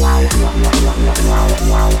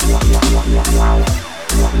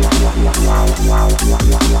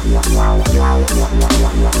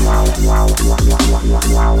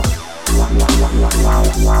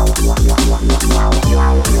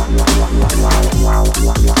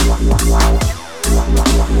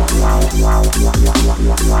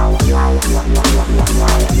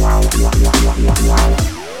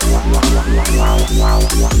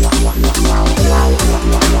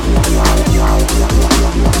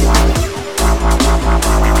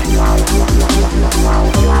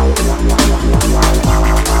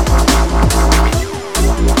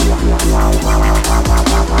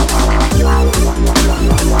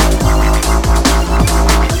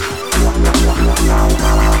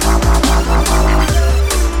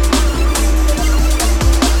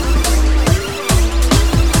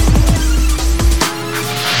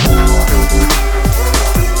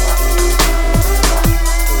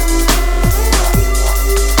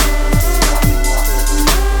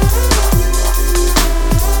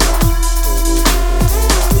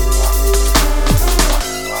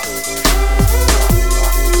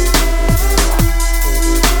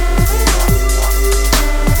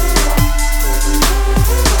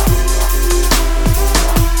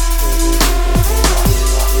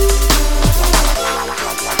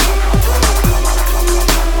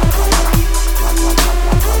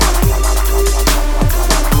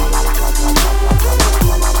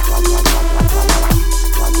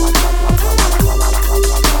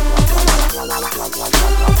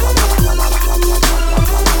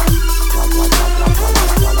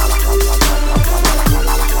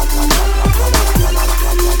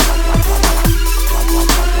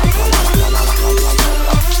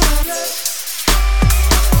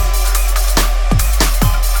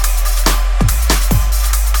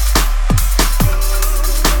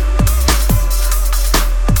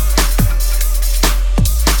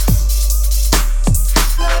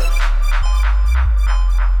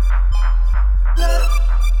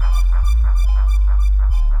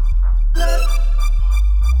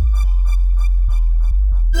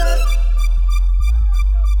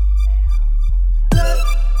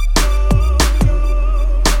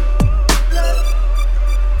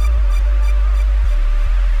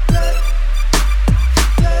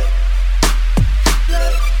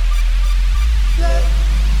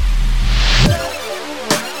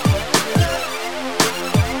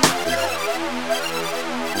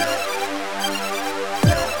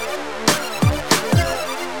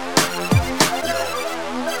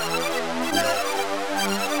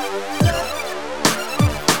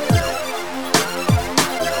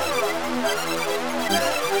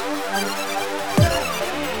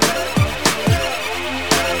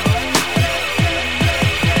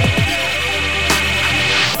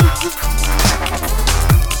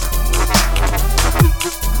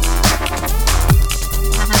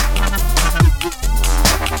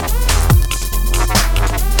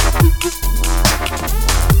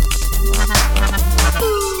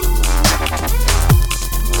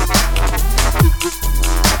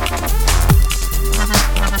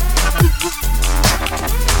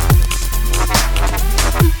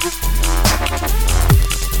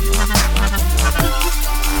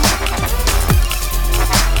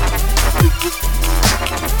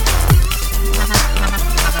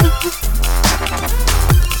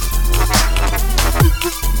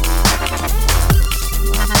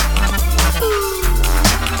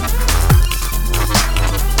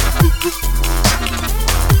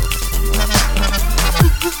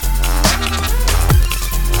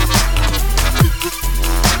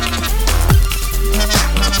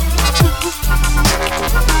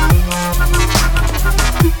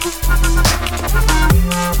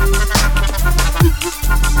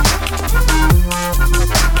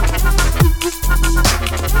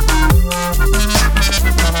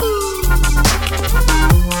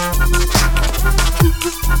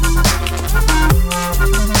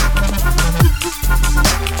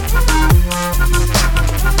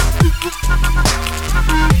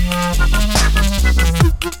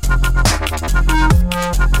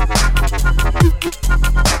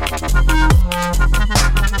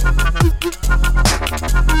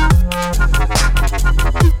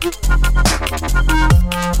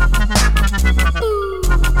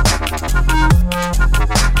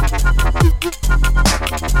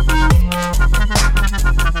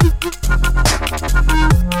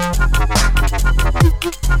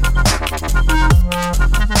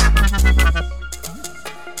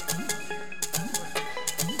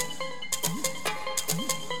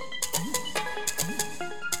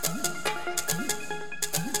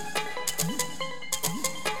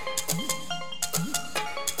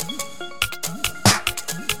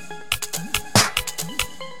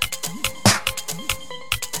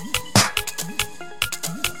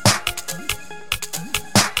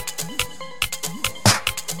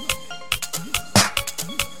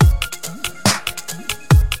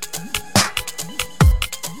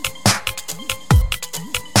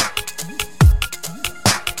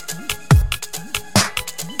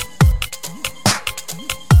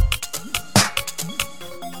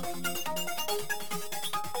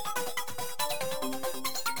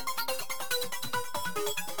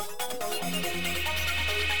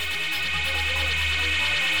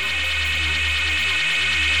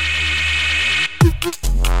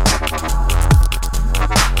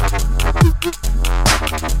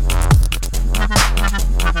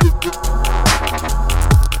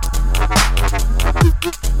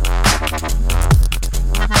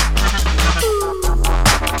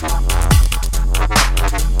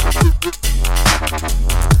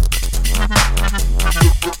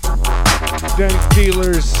 Dank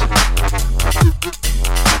Dealers.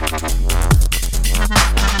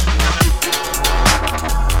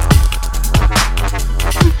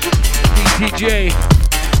 DTJ,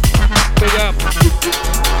 big up.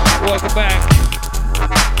 Welcome back.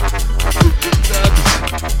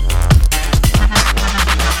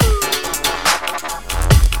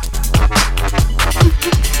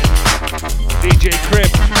 DJ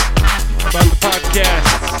Crip about the podcast.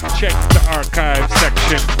 Check the archive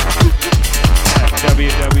section at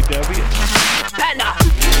www.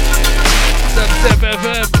 Dubstep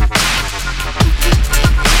FM.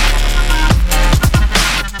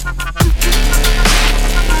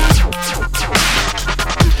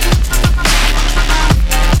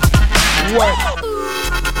 What?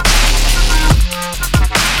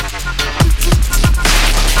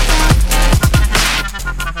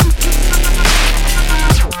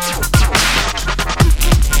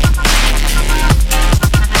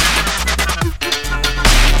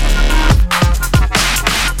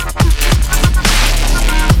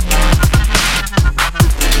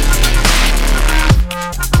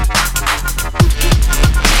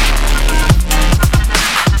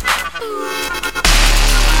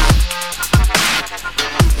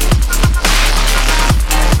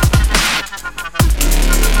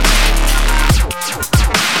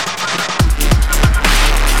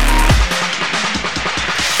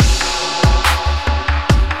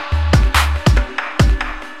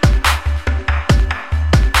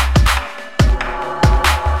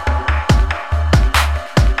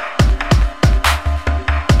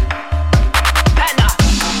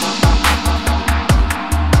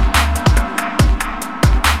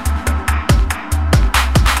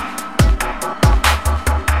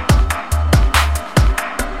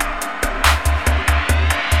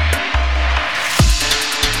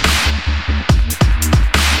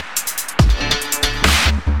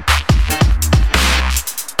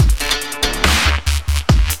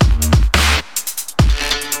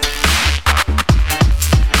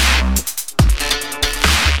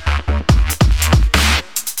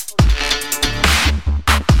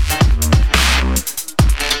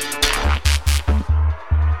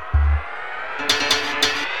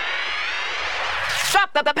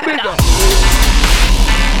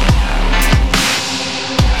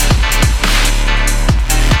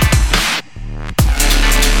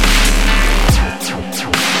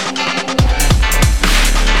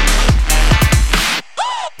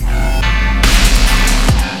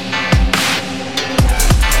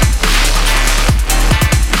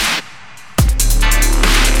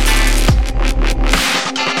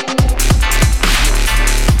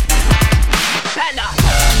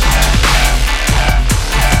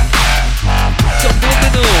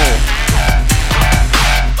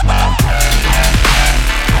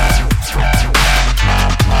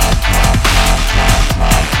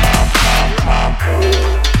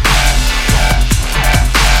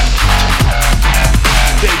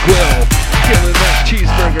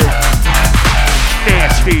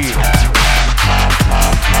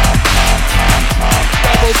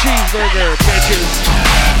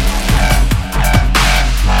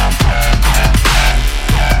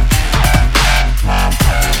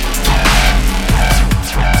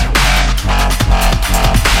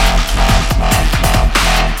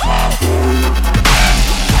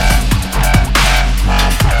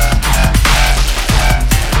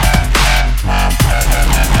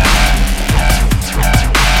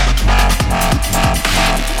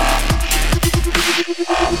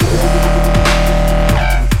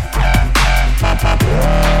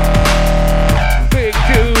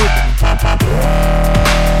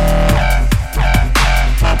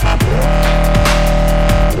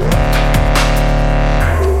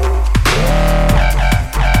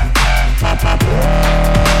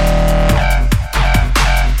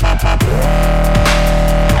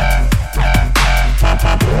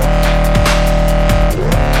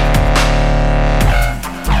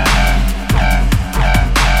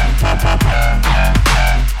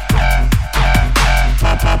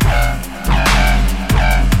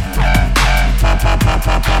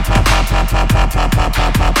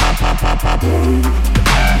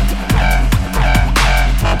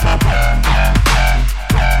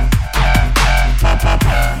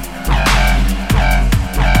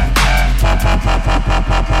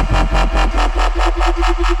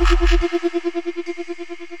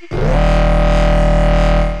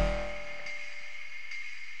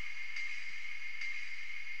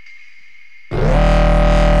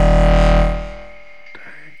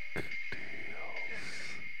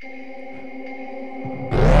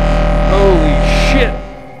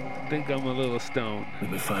 I'm a little stoned. We've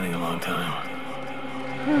been fighting a long time.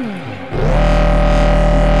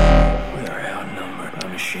 are outnumbered by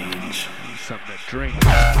machines. Something to drink.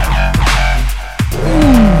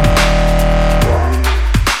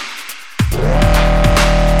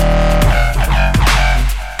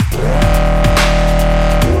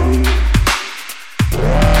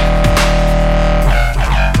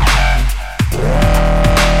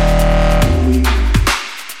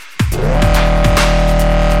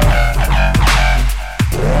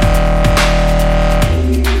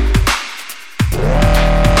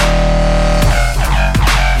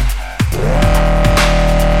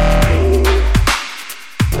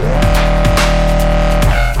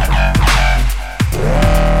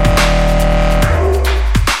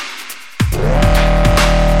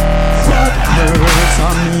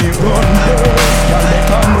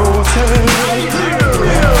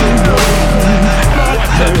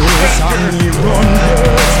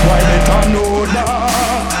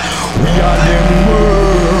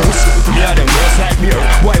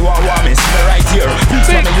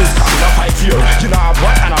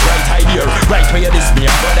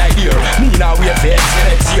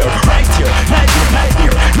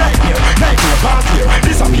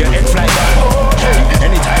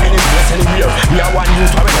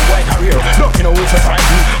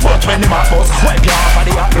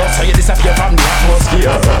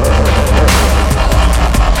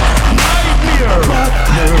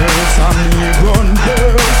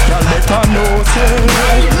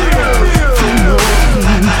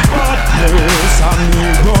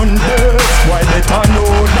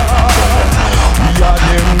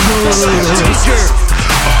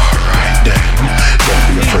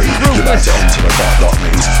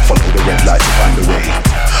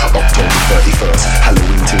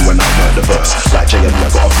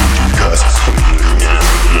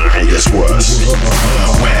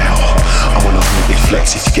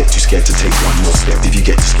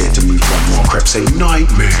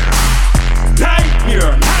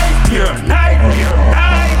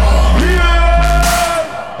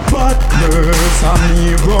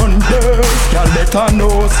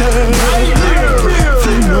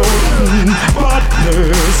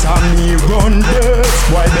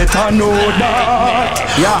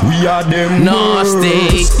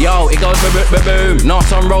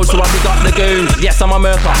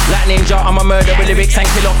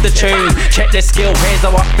 Check the skill, here's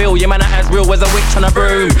how I feel. Your man as real as a witch on a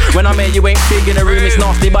broom. When I'm here, you ain't big in the room. It's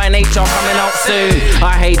nasty by nature, coming out soon.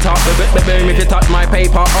 I hate up, boom. If you touch my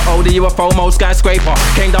paper, the UFO, most skyscraper.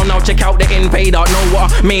 Came down now, check out the invader. Know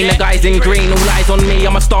what I mean? The guys in green, all eyes on me.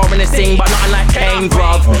 I'm a star in this scene, but nothing like Kane,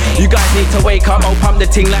 bruv. You guys need to wake up, I'll pump the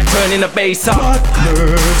ting like turning the bass up.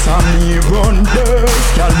 Partners and me run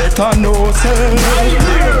this, y'all better know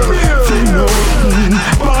say.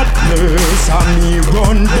 Partners and me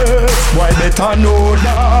run this. Why better know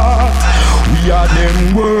that we are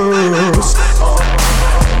them worst.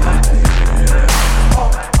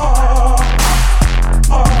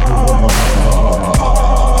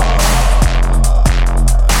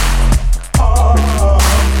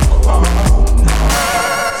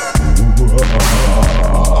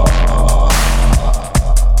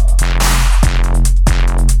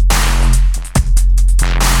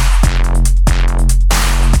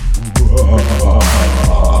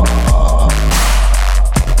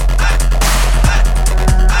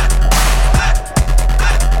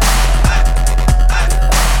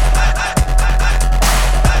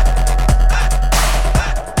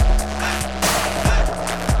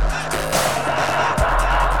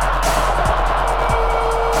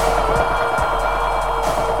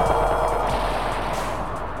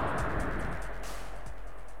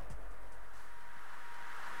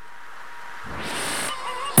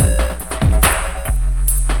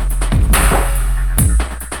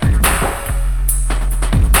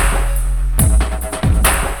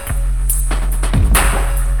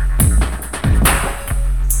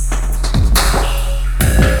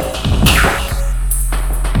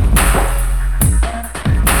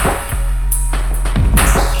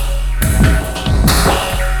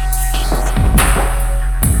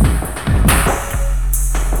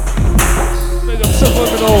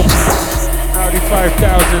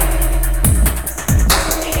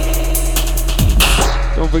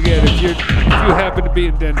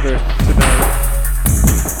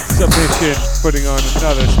 Putting on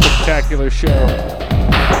another spectacular show.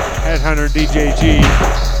 Headhunter DJG,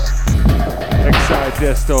 Exide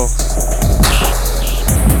Distal,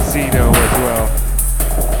 Zeno as well.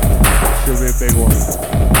 Should be a big one.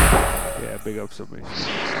 Yeah, big up somebody.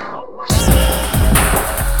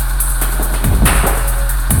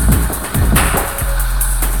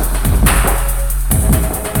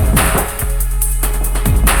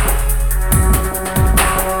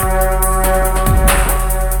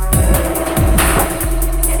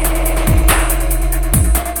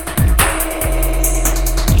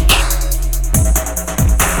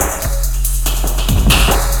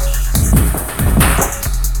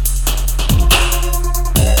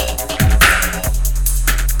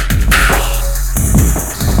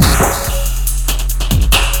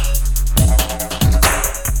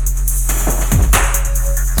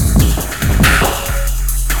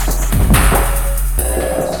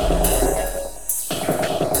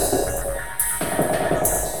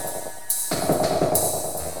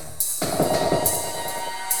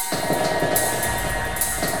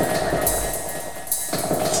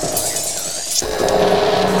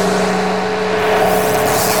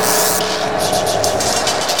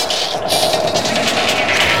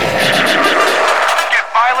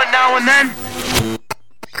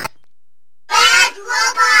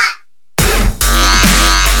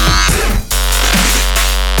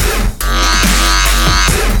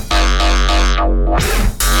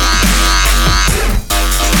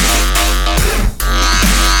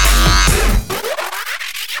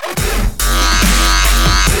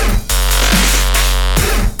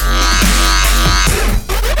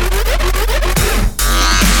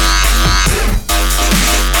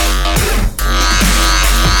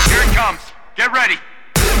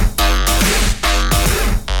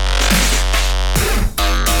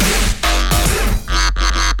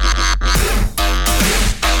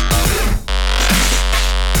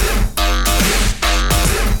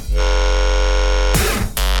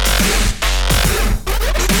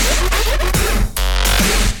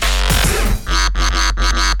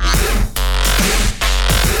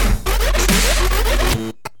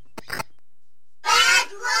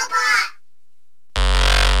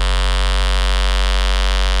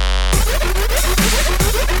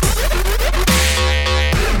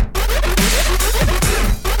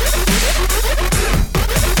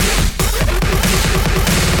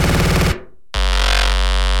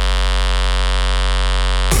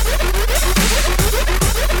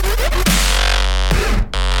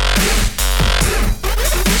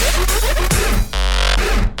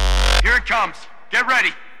 comes. Get ready.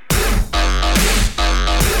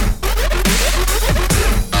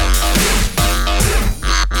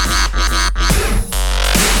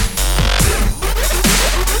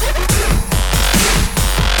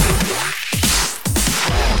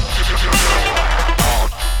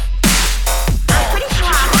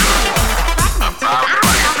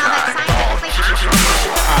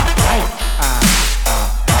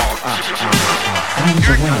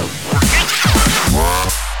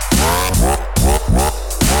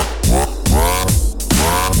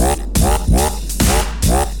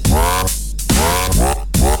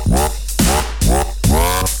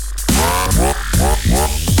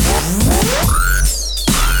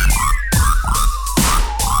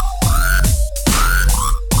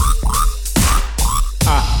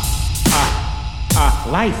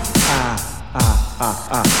 Life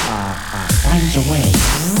finds a way.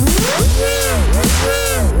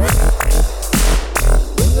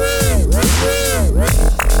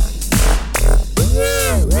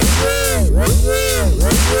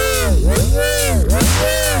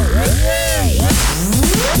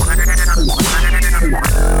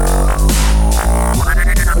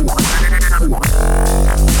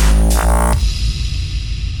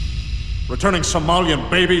 Returning Somalian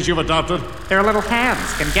babies you've adopted? Their little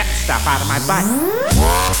hands can get stuff out of my butt.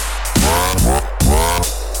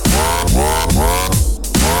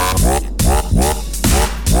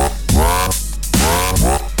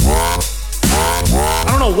 I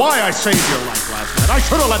don't know why I saved your life last night. I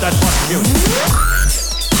should have let that bust you.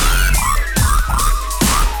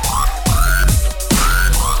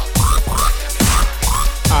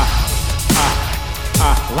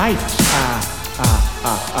 Life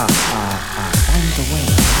finds a way.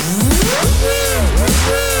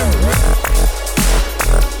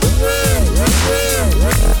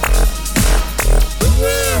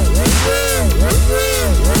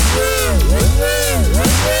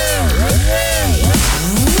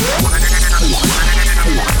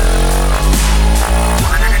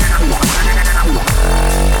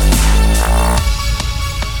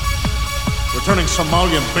 Returning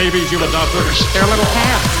Somalian babies you've adopted? Their little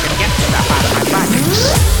hands can get stuff out of my butt.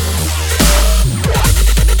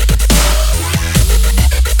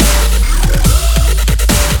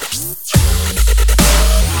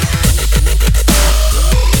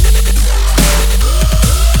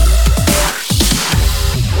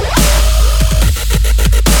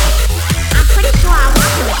 I'm pretty sure our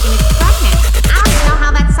washing machine is pregnant. I don't even know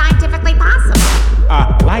how that's scientifically possible.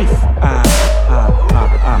 Life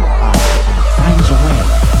finds a way.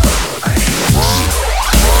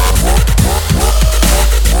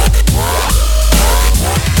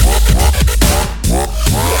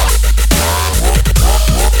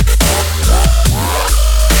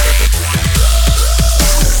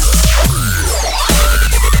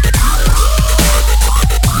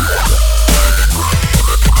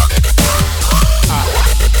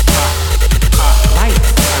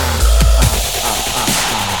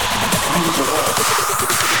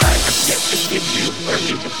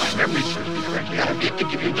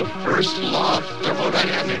 First law of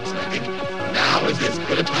thermodynamics. I think now is as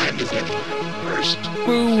good a time as any. First.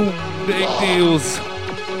 Boom. Big deals.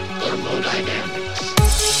 Thermodynamics.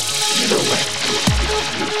 You know what?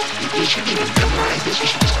 You shouldn't even memorize this. You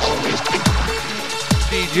should just always think.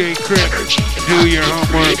 DJ Crip, do your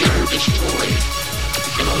homework. Destroy. You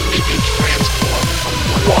can only be transformed from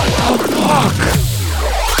one. Fuck.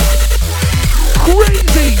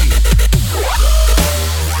 Crazy.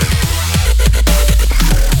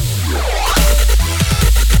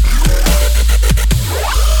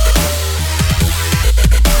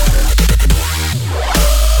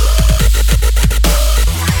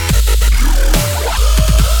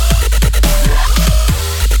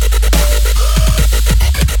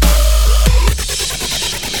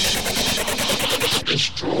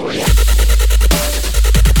 Destroy.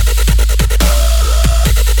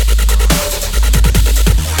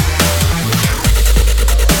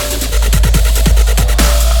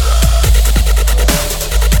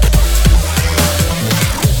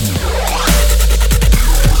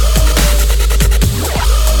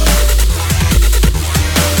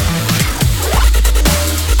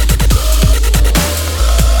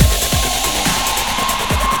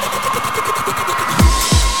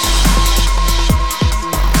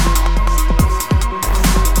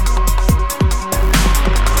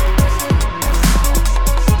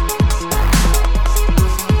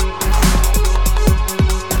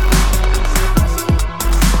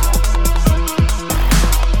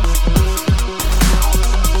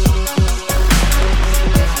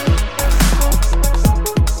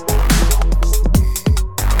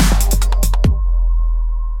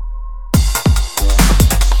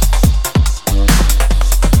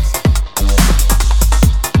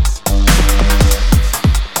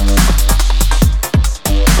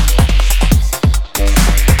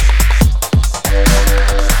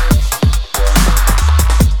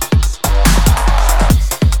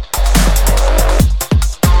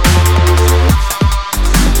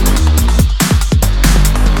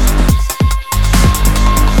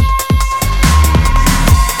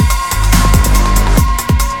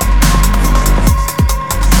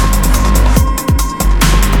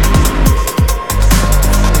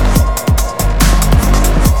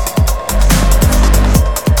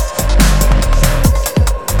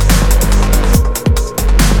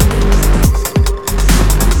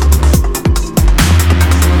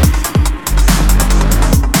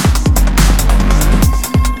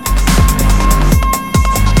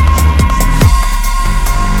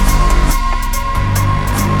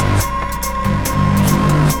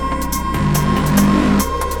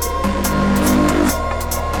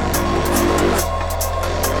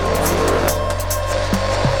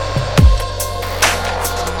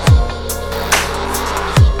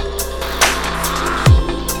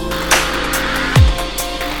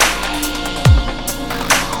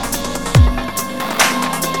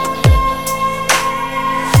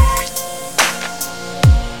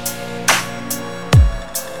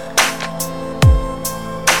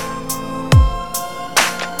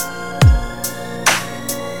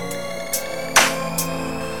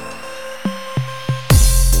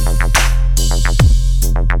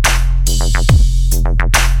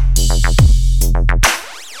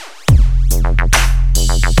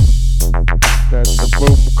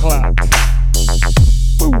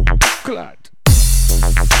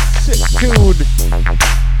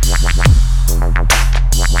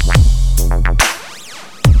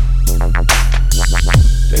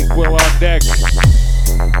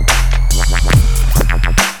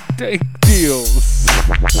 Steak deals.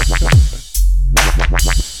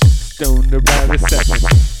 Stoned about a second.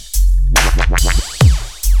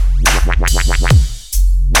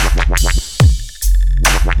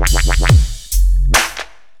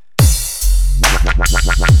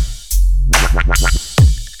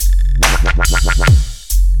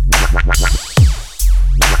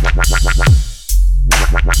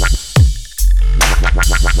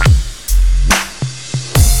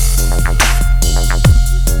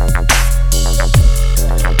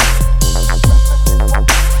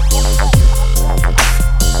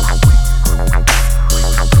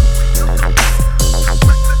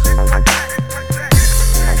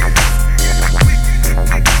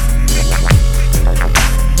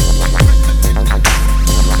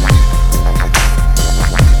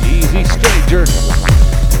 Easy stranger.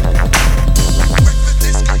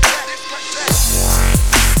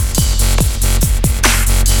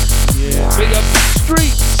 Yeah, big up the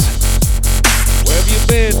streets. Where have you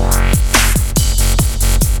been?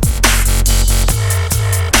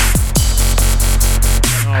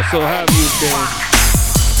 Also, have you been?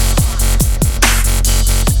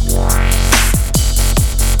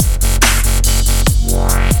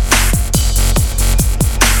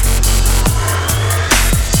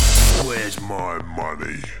 Where's my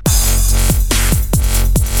money?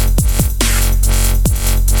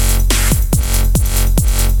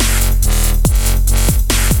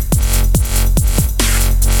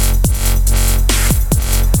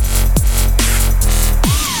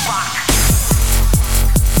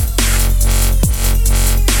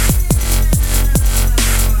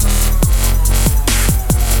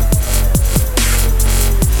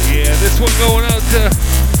 Yeah, this one going out to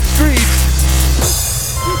streets.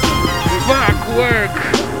 Fuck work.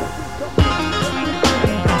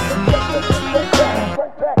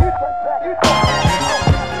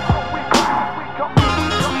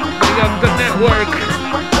 Big up the network.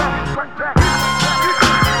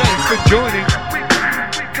 Thanks for joining.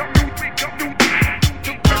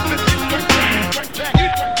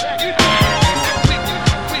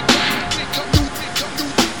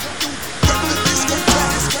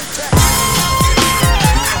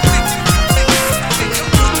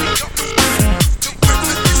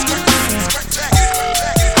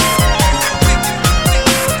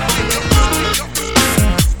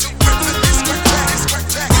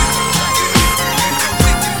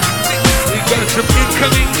 We got some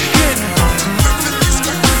incoming shit.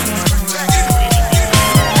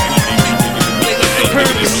 Big up the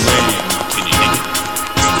perks.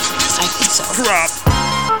 Drop.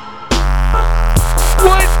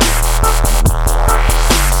 What?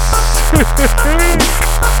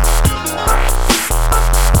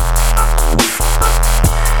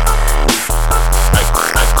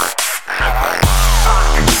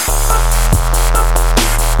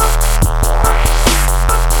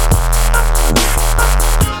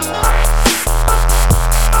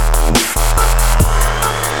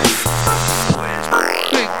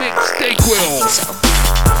 Big steak will.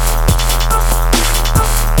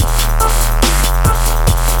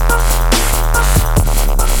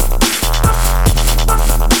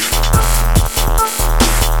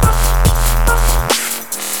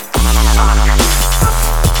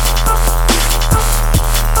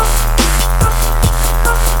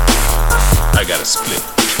 I got a split.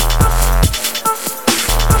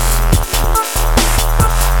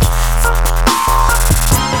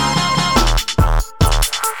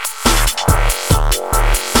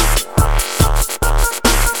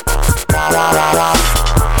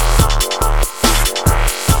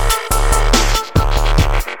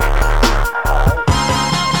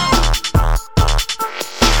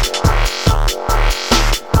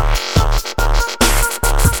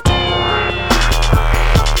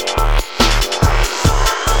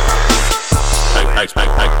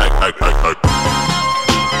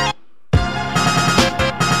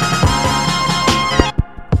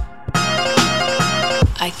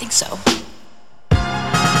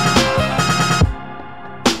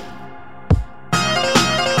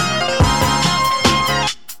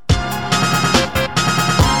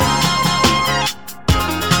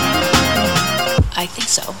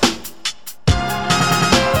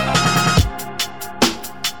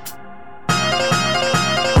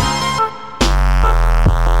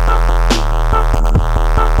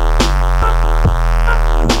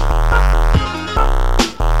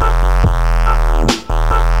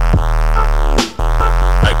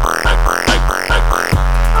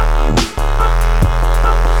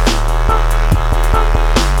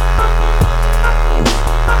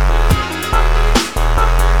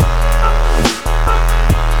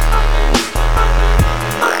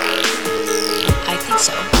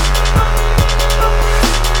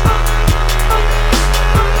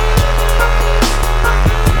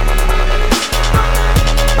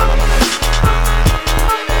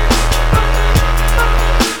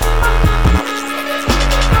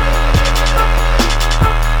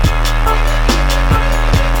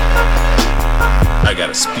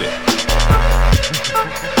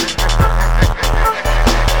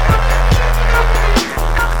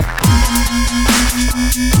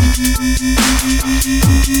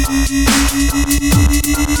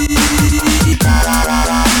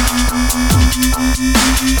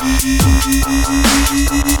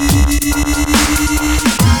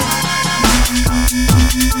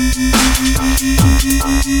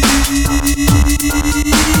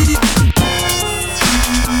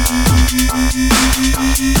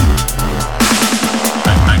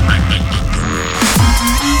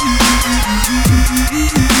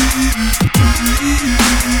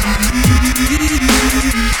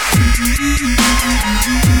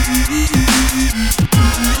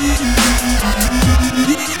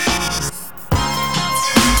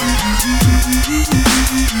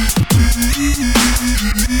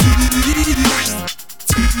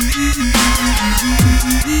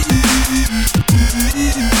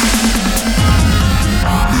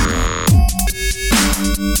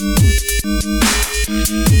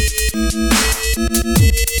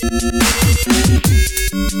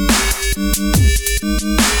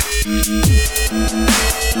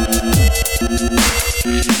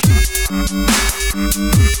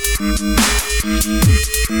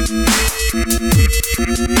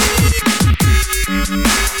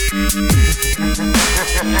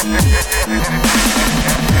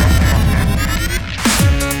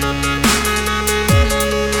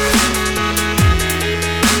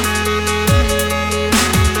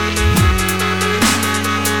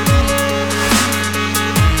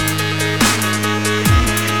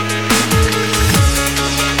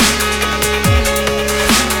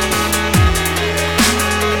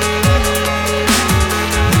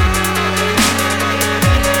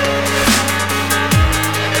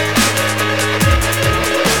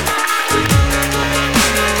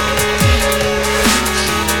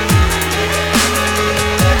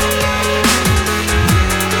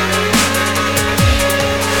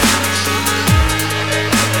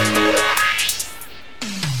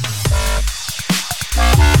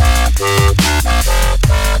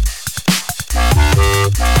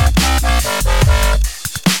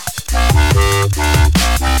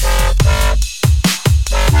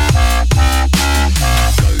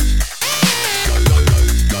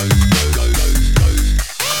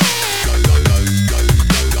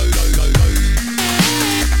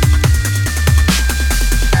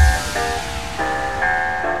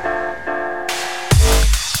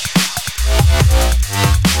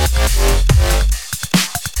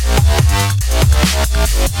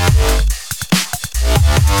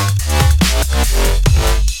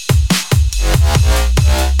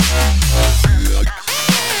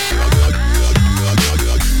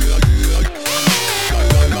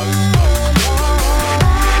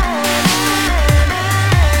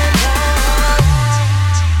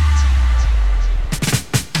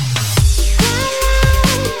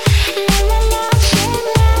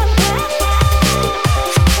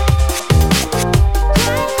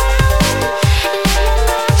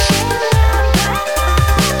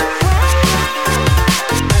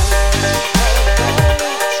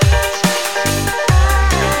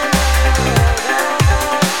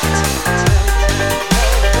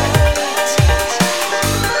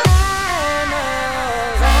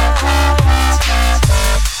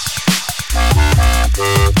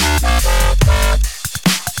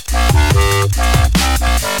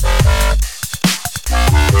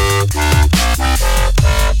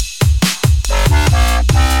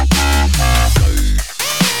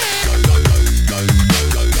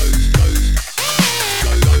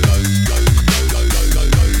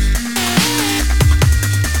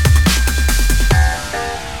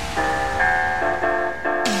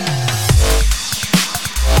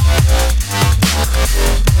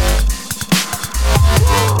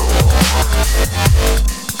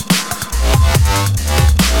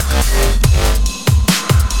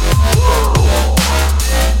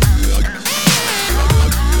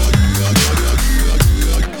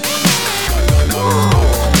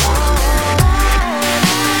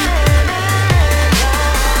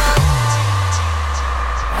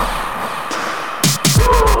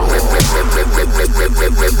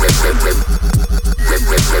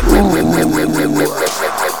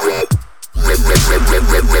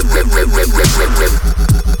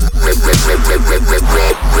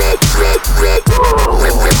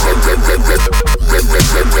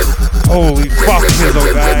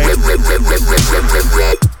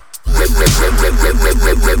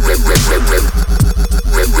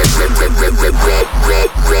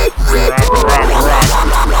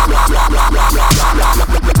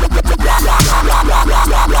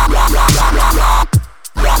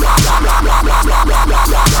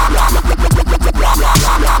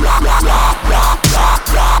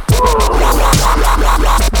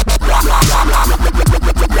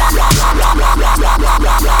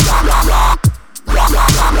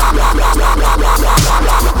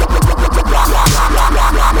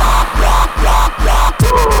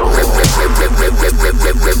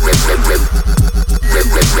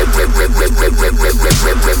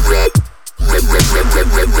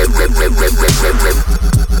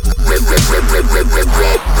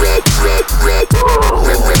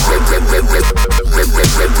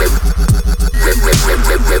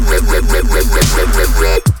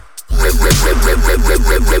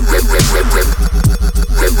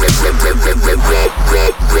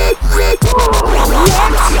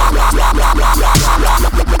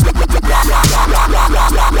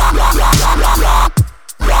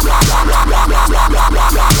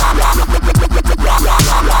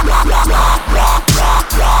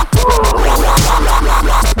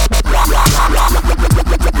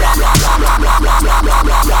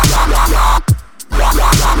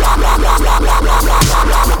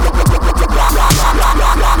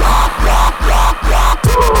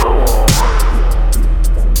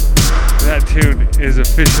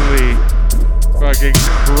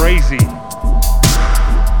 crazy.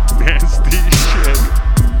 Nasty shit.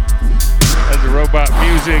 That's robot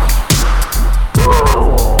music.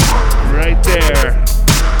 Right there.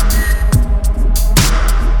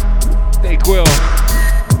 Dayquil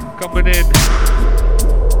coming in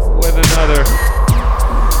with another.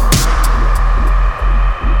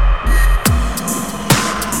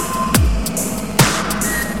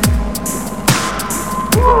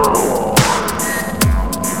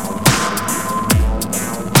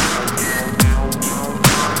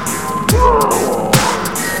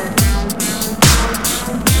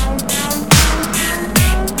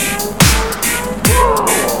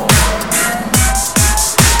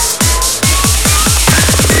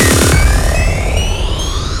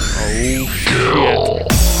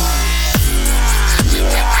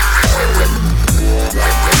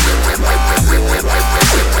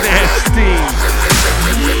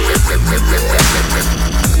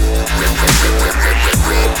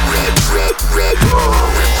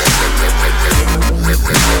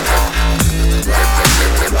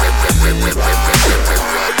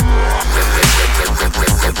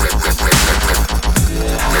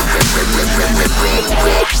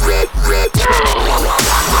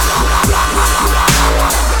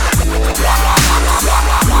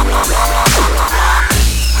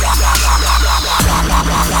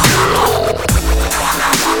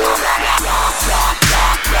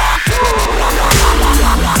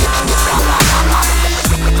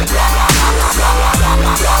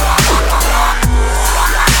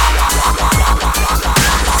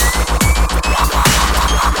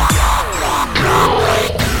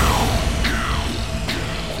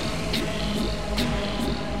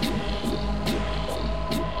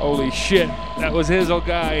 That was Hizzle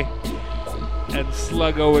Guy and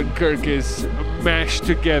Sluggo and Kirkus mashed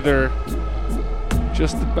together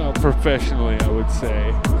just about professionally, I would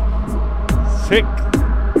say. Sick.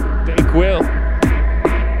 Dayquil.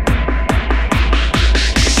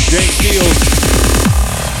 Jake Niels.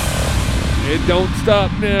 It don't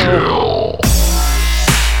stop now.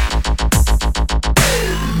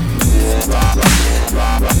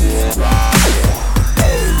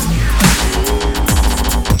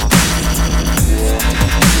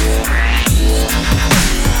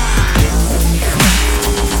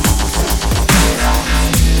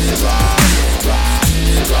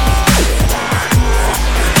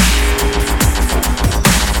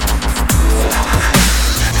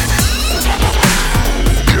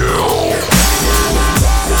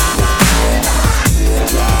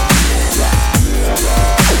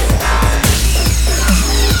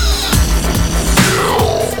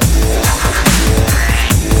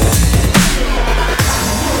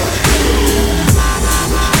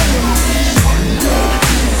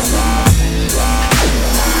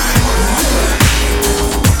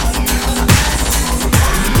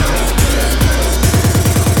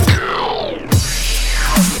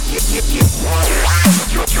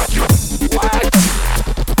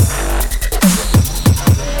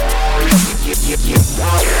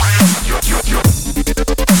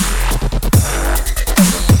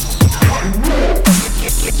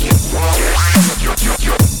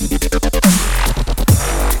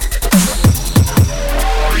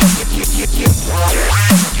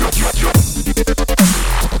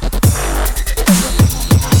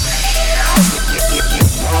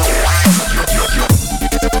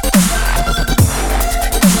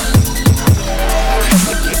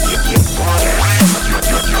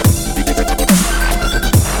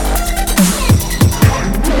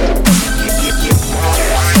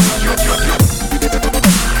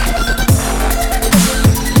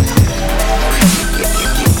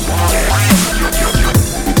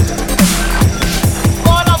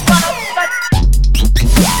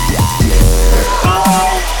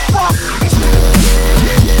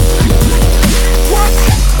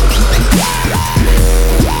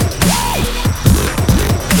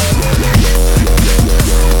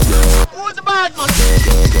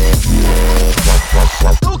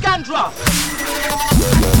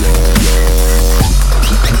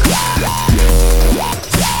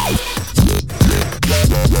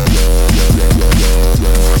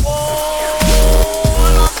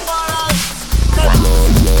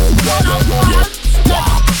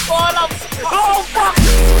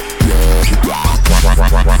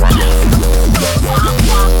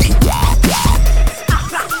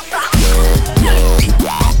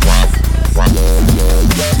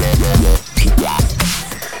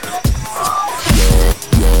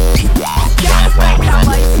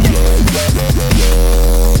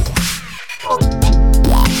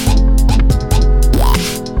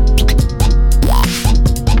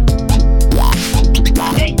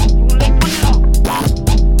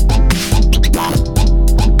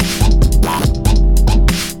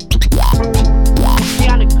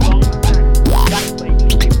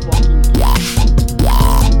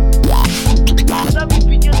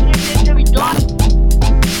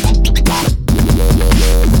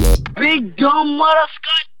 mother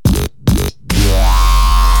Scott.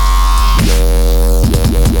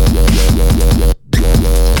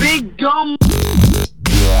 Big dumb.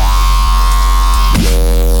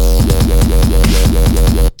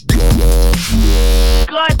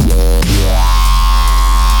 Scott.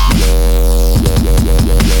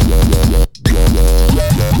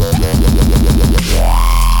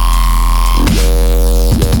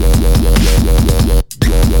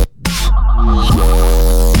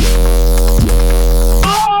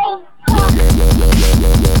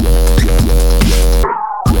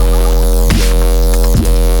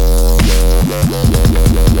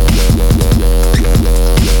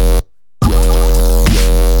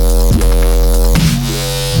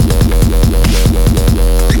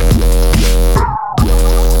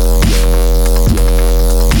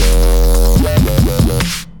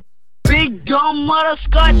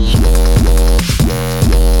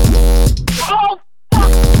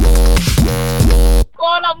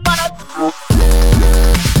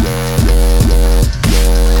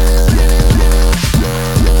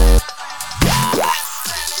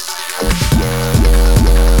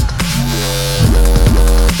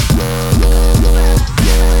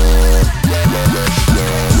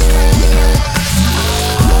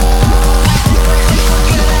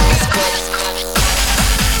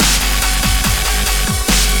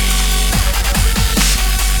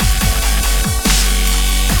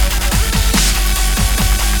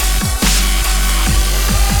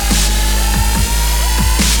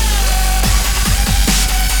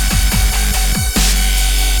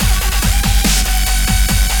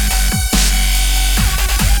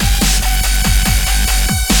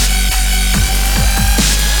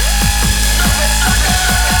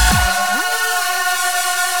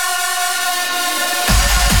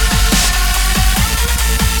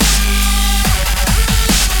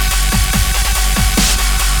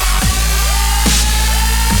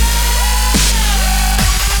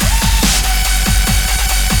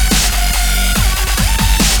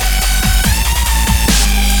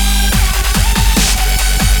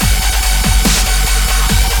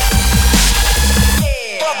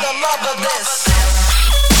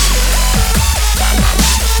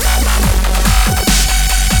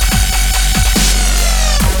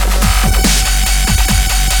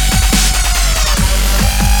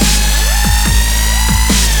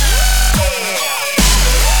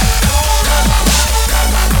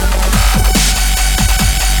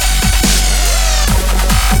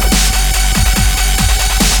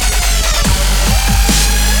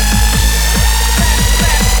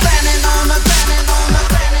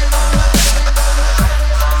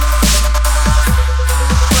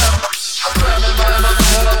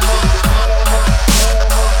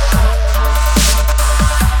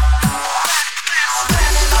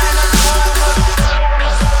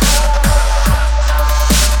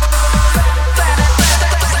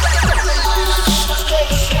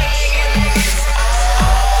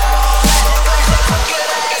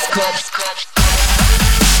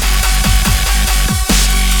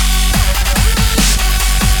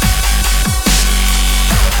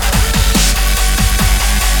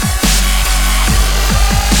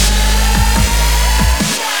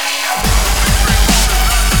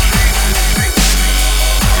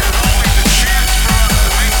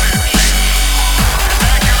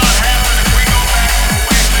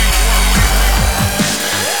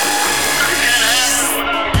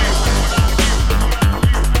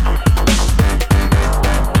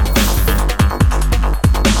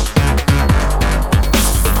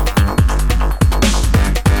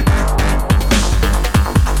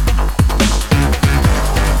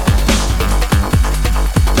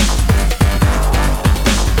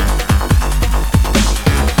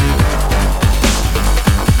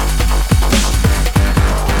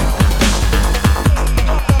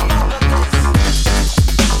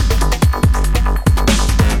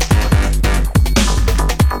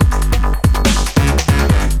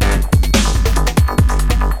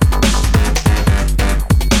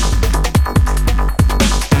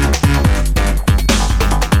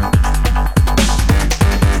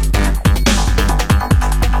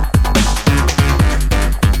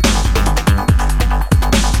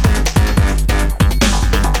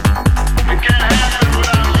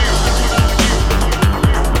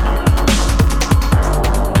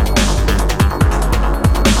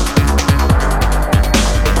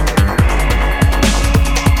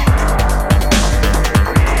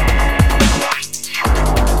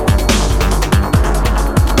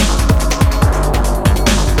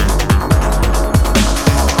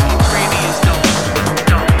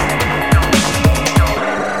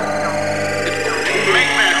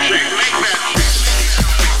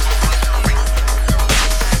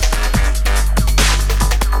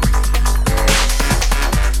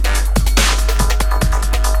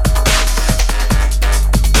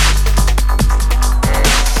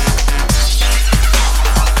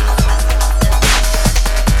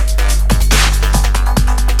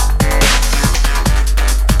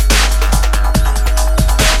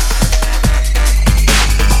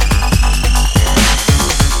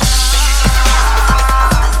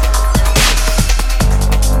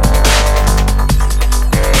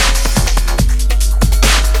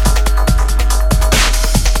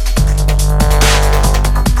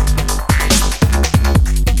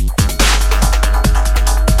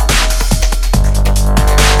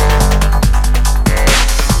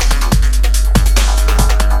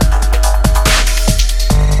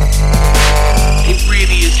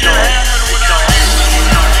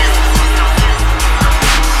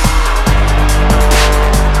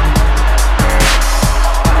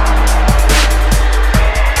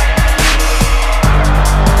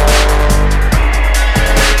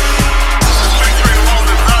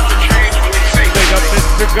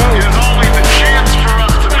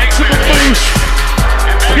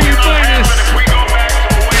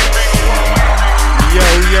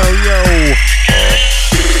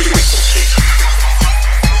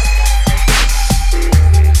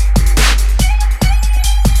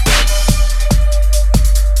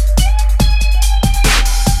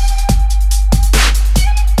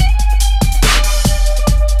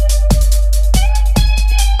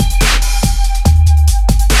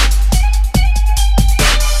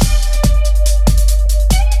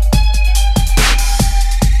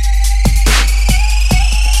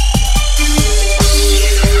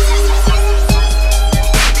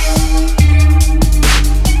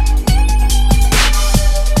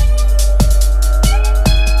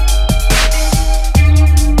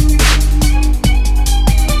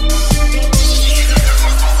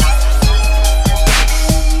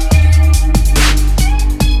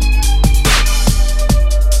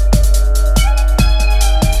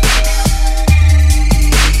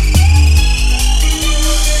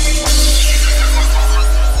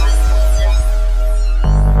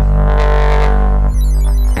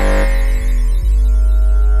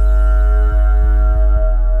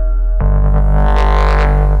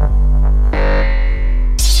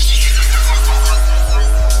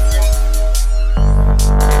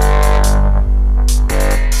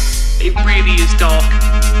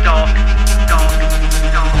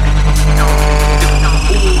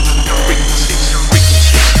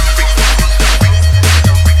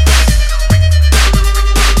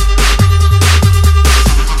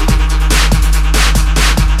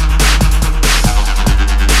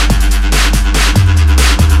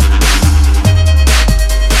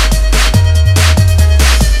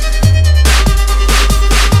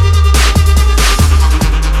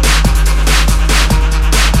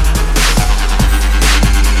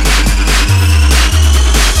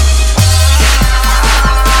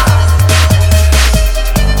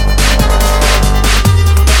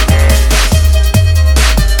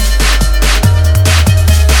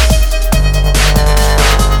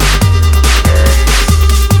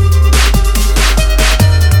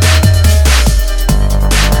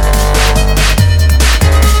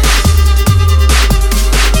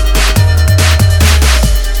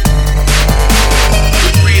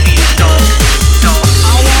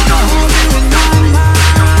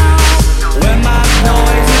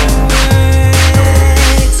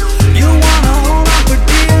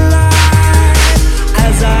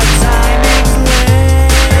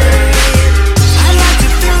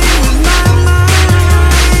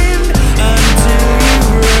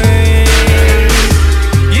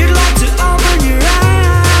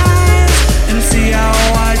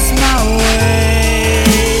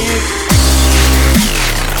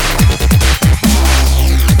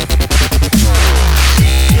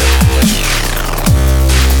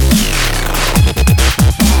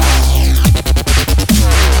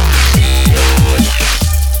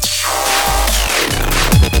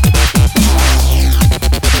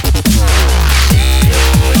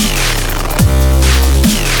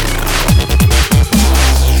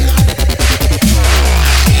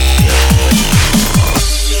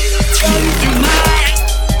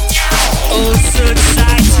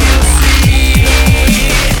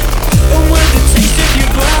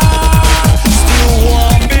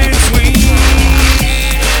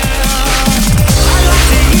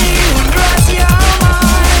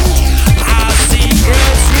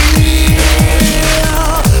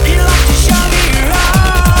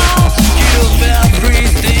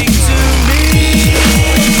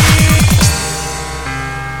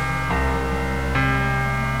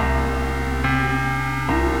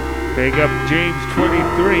 Big up James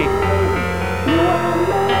 23.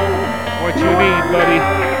 What you need, buddy?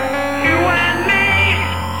 You and me,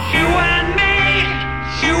 you and me,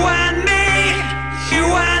 you and me, you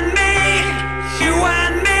and me, you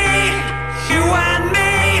and me, you and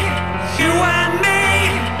me, you and me,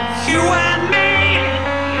 you and me,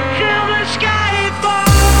 till the sky falls.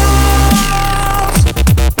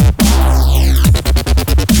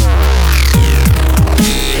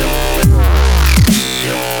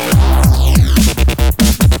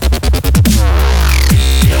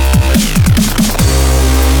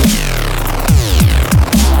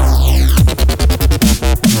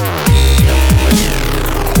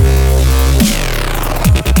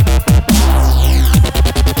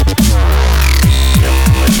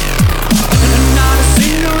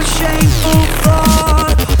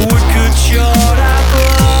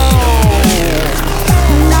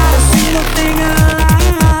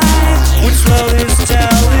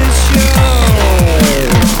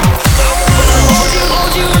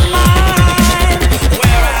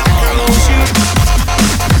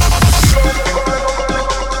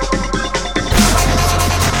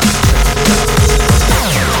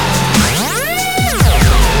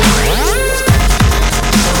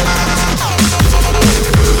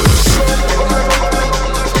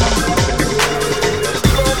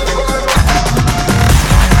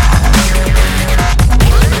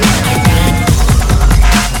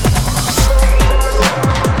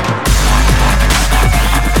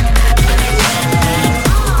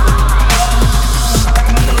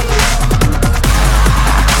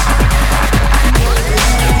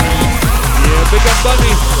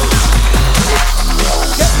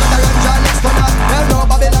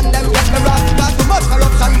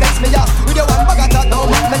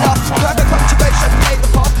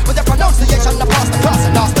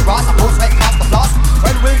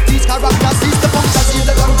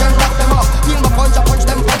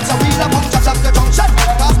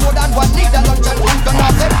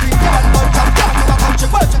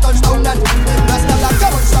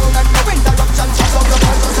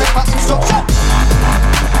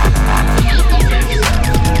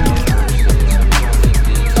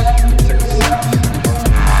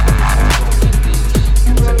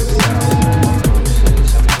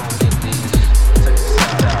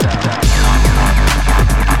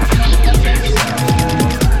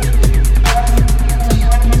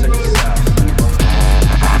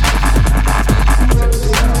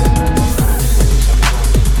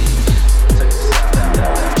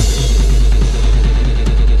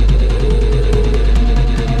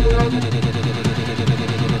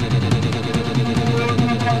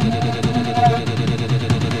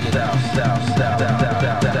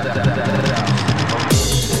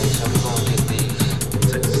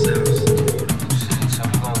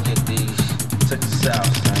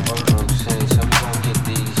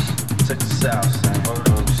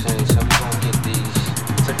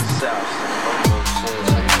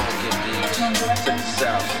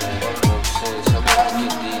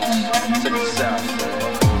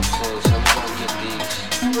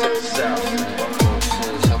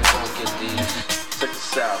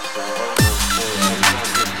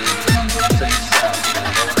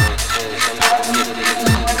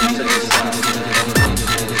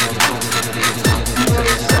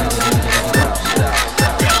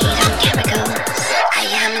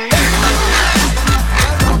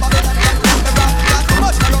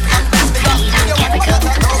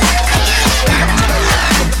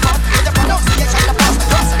 Pronunciation, the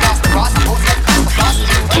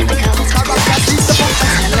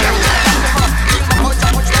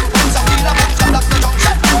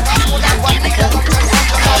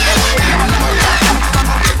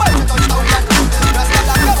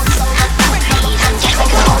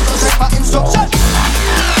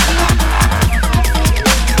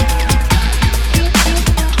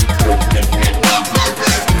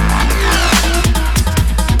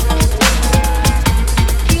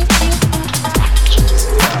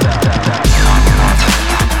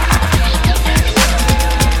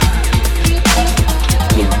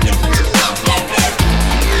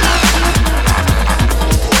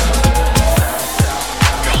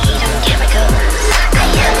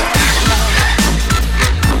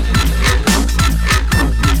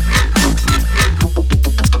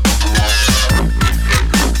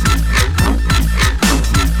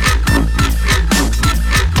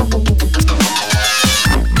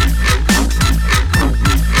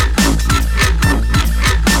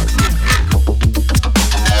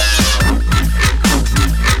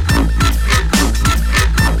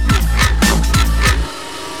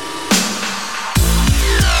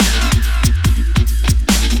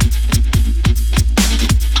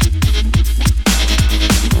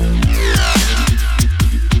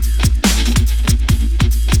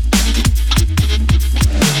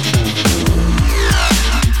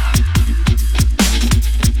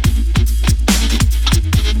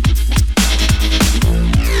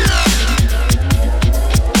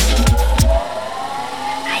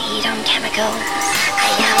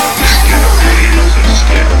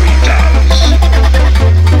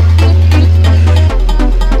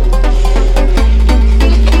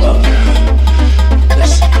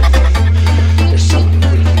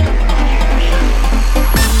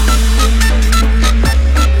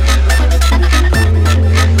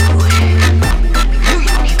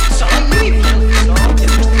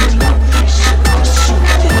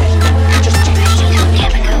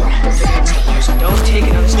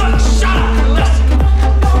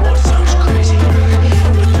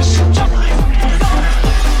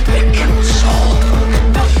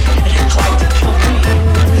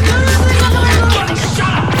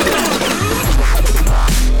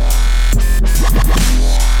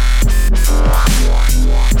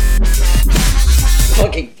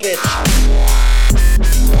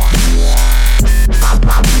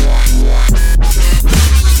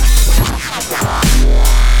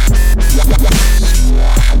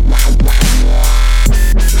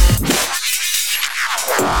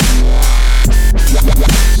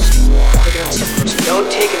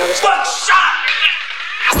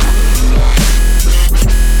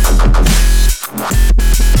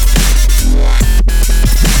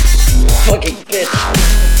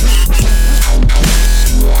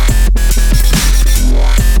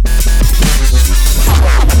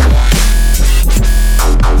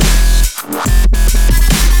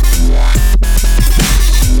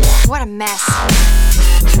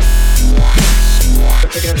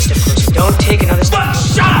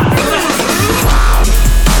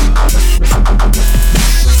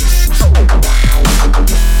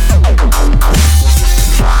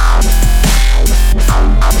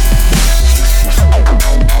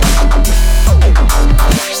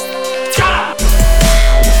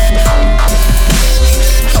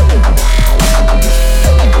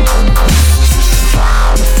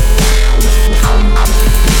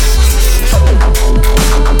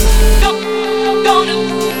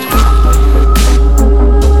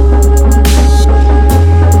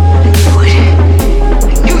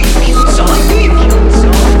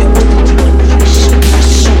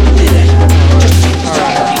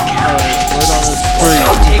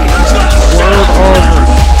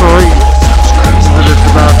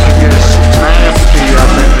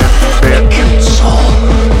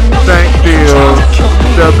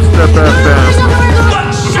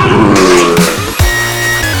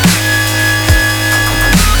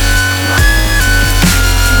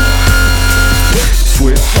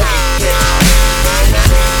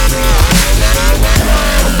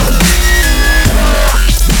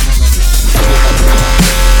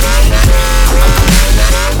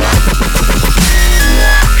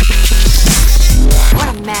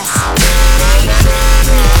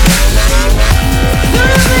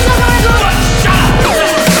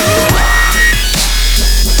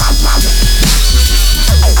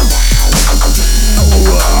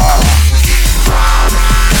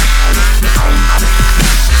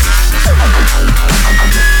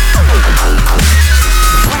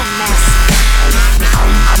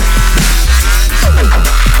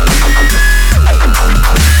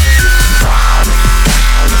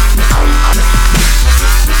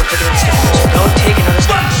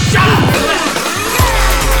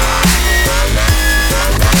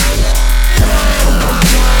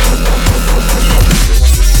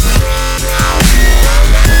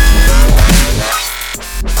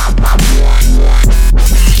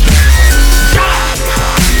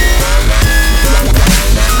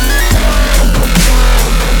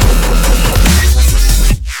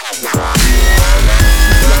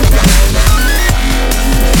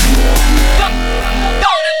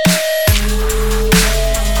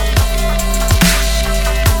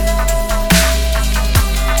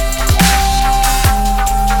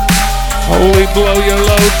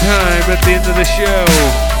download time at the end of the show.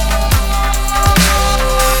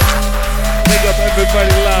 Big up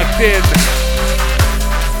everybody locked in.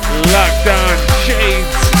 Locked on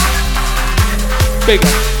shades. Big up.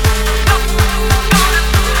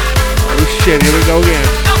 Oh shit, here we go again.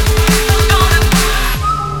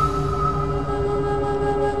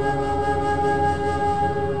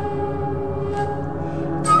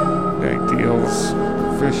 Bank deals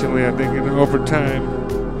officially, I think, in overtime.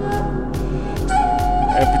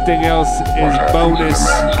 Everything else is bonus.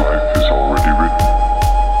 Man's life is already written.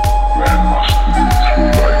 Man must move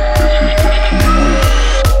through life as his destiny wills.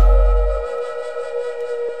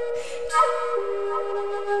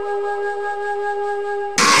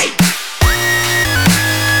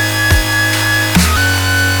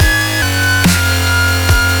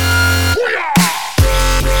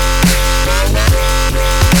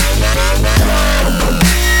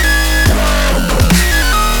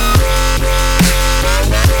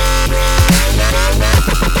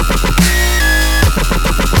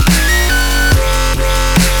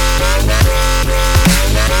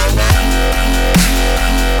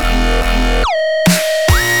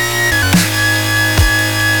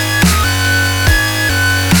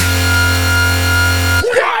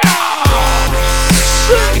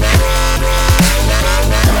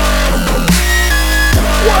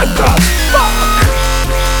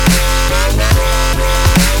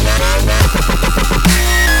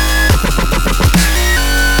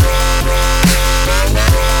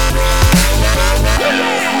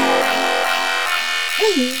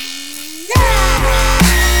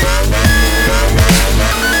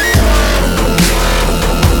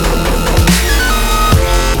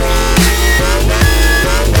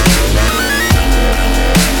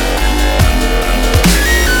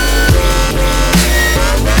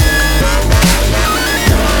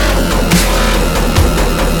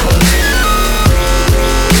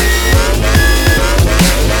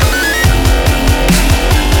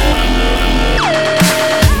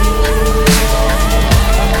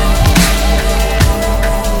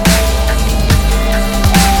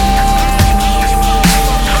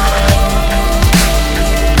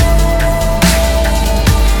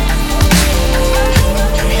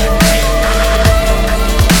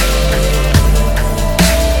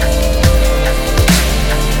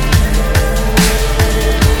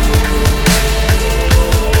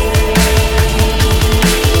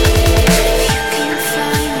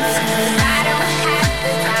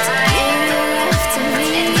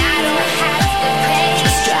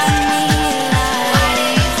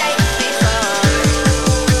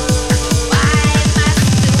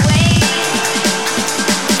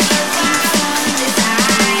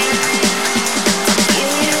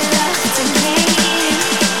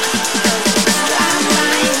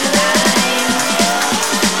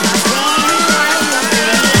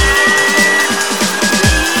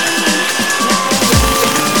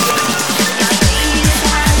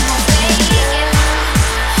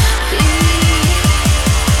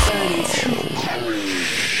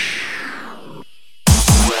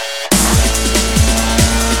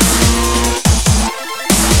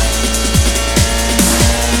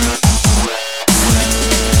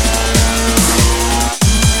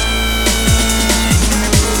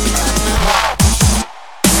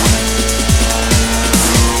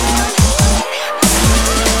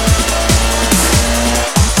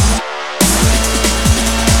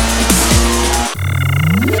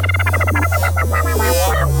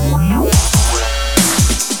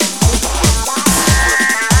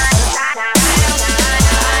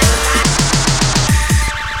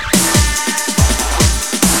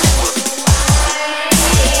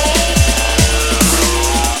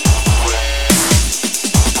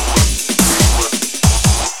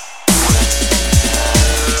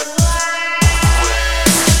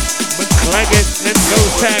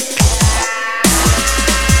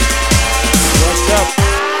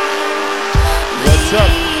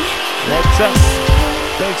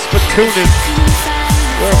 Thanks for tuning.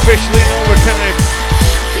 We're officially in overtime.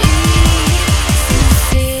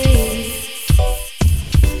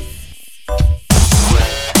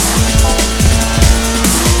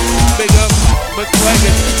 Big up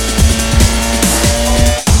McLagan.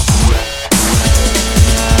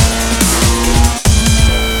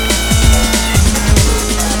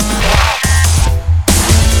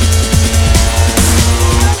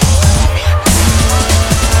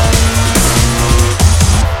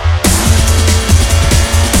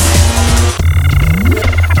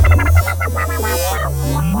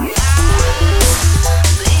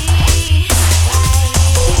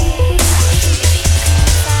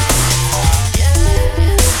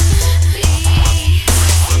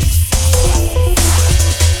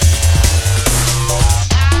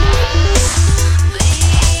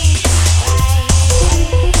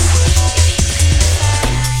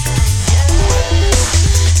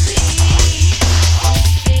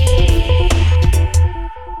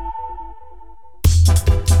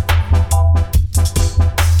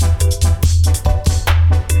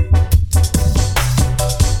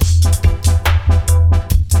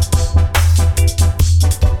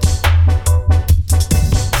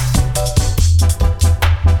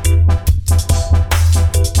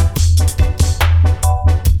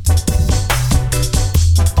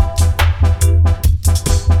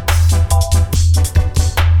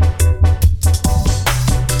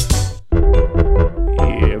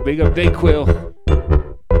 Big up Dayquil.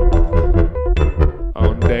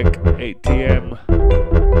 On deck, ATM.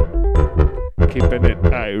 Keeping it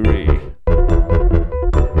irie.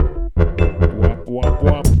 Wop, wop,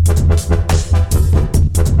 wop.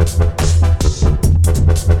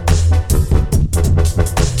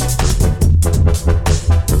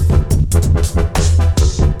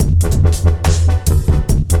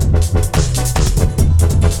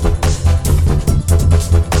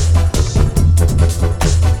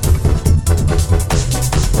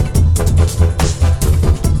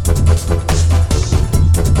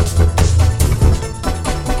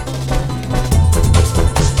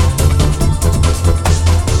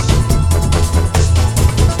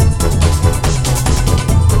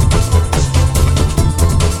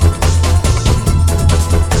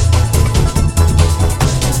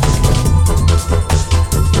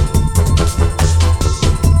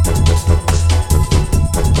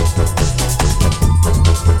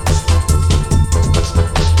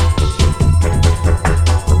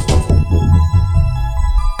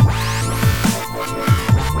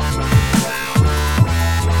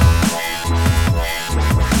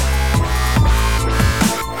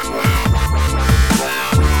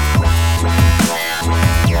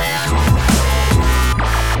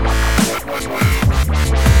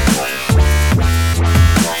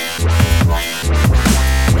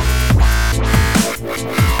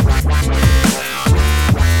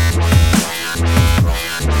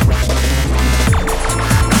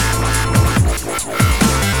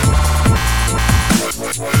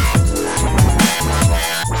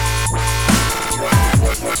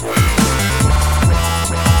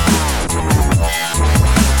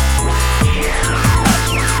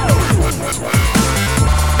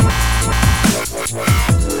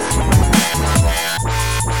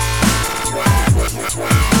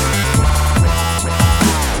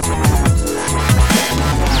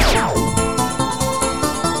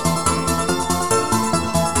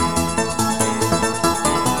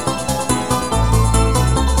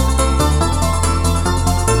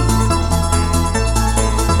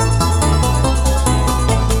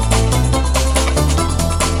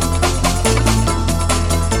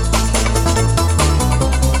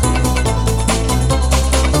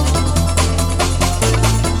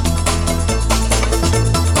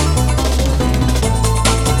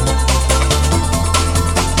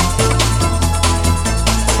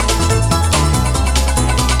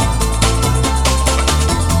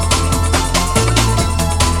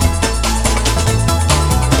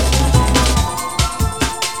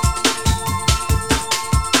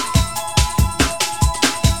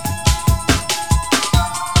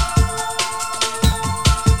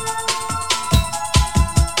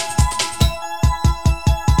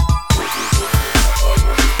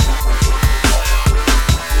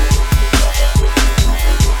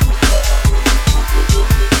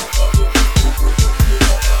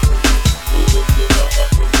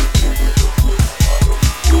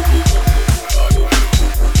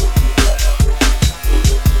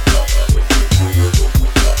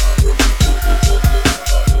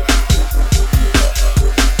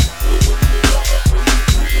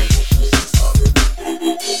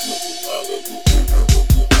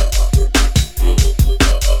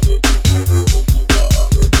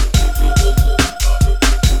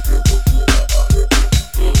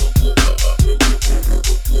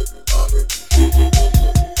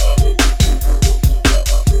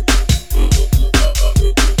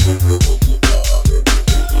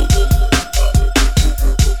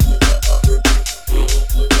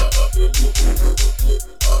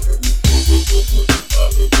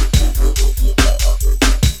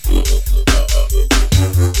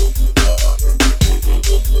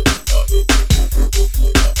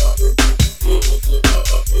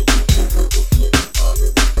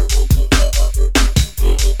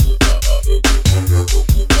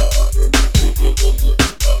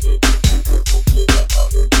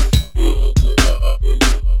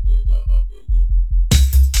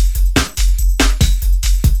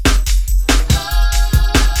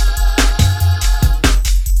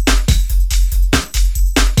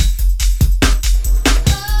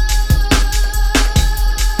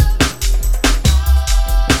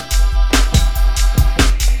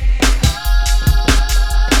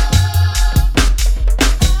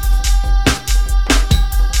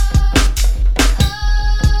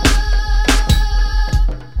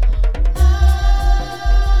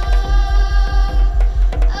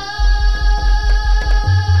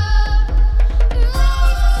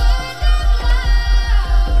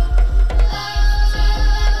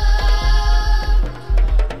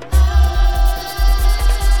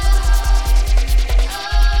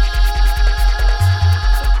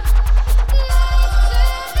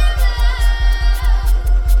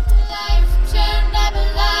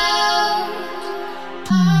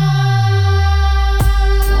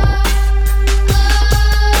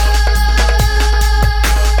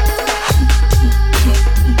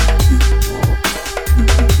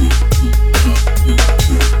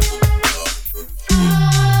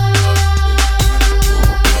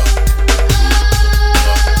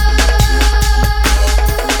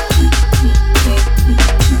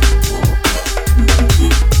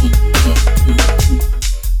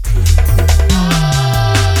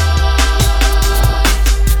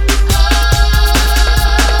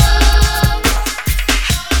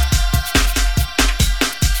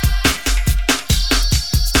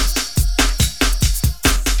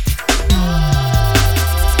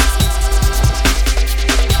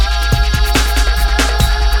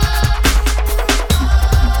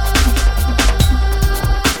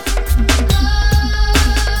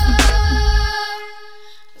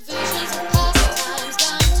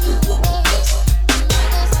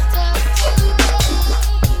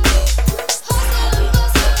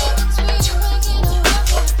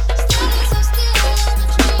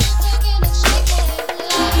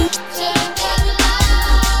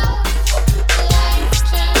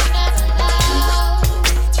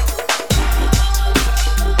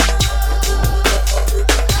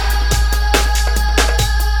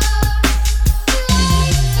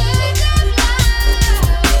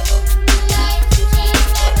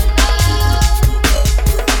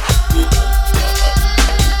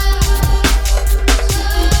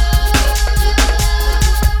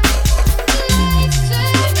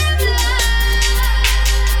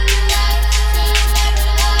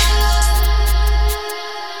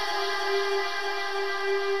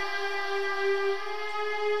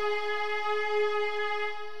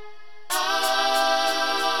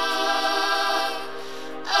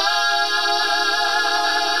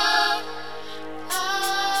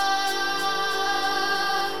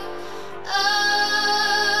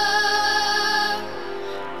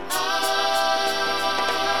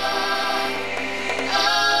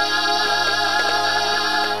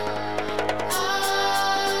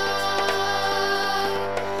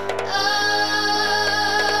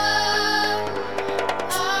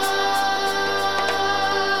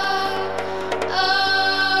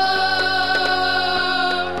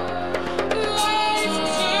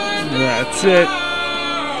 That's it.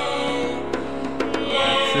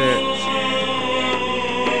 That's it.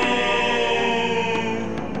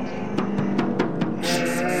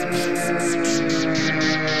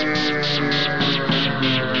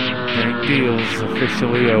 Bank deal's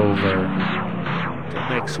officially over. Till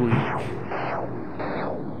next week.